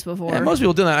we've done this before. Yeah, most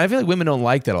people do that. I feel like women don't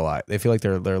like that a lot. They feel like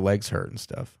their legs hurt and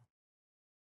stuff.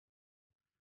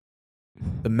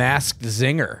 The Masked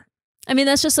Zinger. I mean,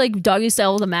 that's just like doggy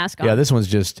style with a mask on. Yeah, this one's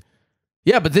just...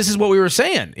 Yeah, but this is what we were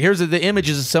saying. Here's the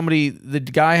images of somebody... The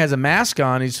guy has a mask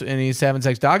on, and he's having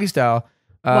sex doggy style.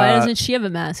 Why doesn't she have a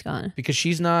mask on? Because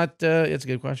she's not... it's a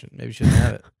good question. Maybe she doesn't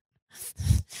have it.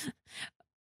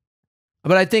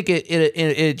 But I think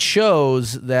it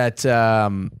shows that,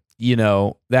 you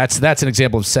know, that's an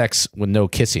example of sex with no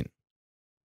kissing.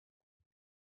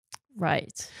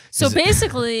 Right. So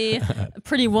basically,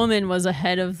 Pretty Woman was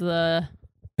ahead of the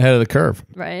curve.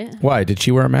 Right. Why? Did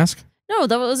she wear a mask? No,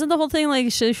 that wasn't the whole thing.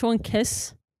 Like, she won't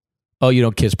kiss. Oh, you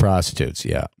don't kiss prostitutes.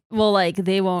 Yeah. Well, like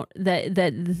they won't.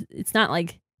 That it's not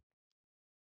like.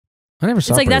 I never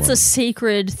saw. It's like that's a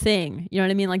sacred thing. You know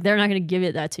what I mean? Like they're not going to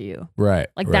give that to you. Right.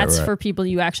 Like that's for people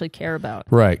you actually care about.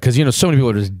 Right. Because you know, so many people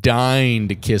are just dying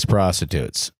to kiss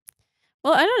prostitutes.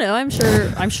 Well, I don't know. I'm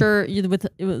sure you, with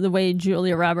the way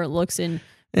Julia Roberts looks in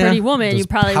Pretty Woman, you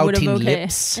probably would have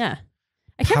lips. Yeah.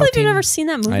 I can't believe you've never seen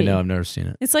that movie. I know, I've never seen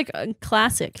it. It's like a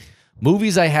classic.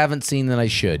 Movies I haven't seen that I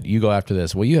should. You go after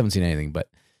this. Well, you haven't seen anything, but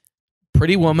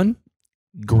Pretty Woman,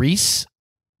 Grease,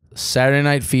 Saturday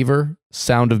Night Fever,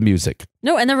 Sound of Music.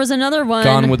 No, and there was another one.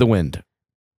 Gone with the Wind.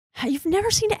 You've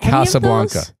never seen any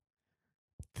Casablanca. of those?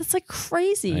 That's like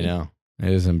crazy. I know. It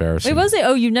is embarrassing. Wait, what was it?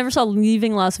 Oh, you never saw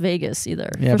Leaving Las Vegas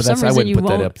either. Yeah, but I wouldn't put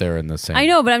that up there in the same. I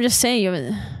know, but I'm just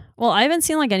saying. Well, I haven't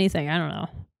seen like anything. I don't know.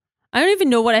 I don't even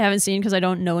know what I haven't seen because I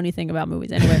don't know anything about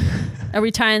movies. Anyway, are we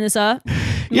tying this up?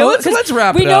 Yeah, let's wrap it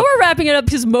up. We know we're wrapping it up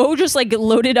because Mo just like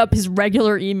loaded up his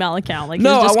regular email account. Like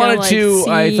no, I wanted to.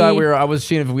 I thought I was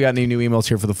seeing if we got any new emails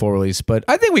here for the full release, but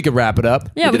I think we could wrap it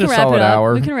up. Yeah, we can wrap it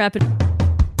up. We can wrap it.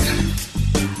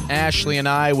 Ashley and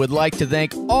I would like to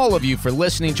thank all of you for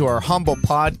listening to our humble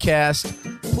podcast.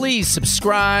 Please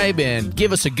subscribe and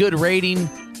give us a good rating.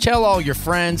 Tell all your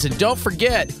friends, and don't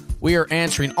forget, we are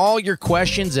answering all your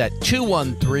questions at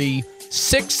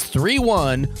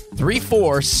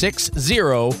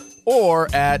 213-631-3460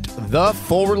 or at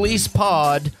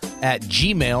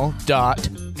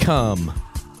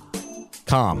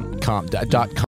thefullreleasepod@gmail.com.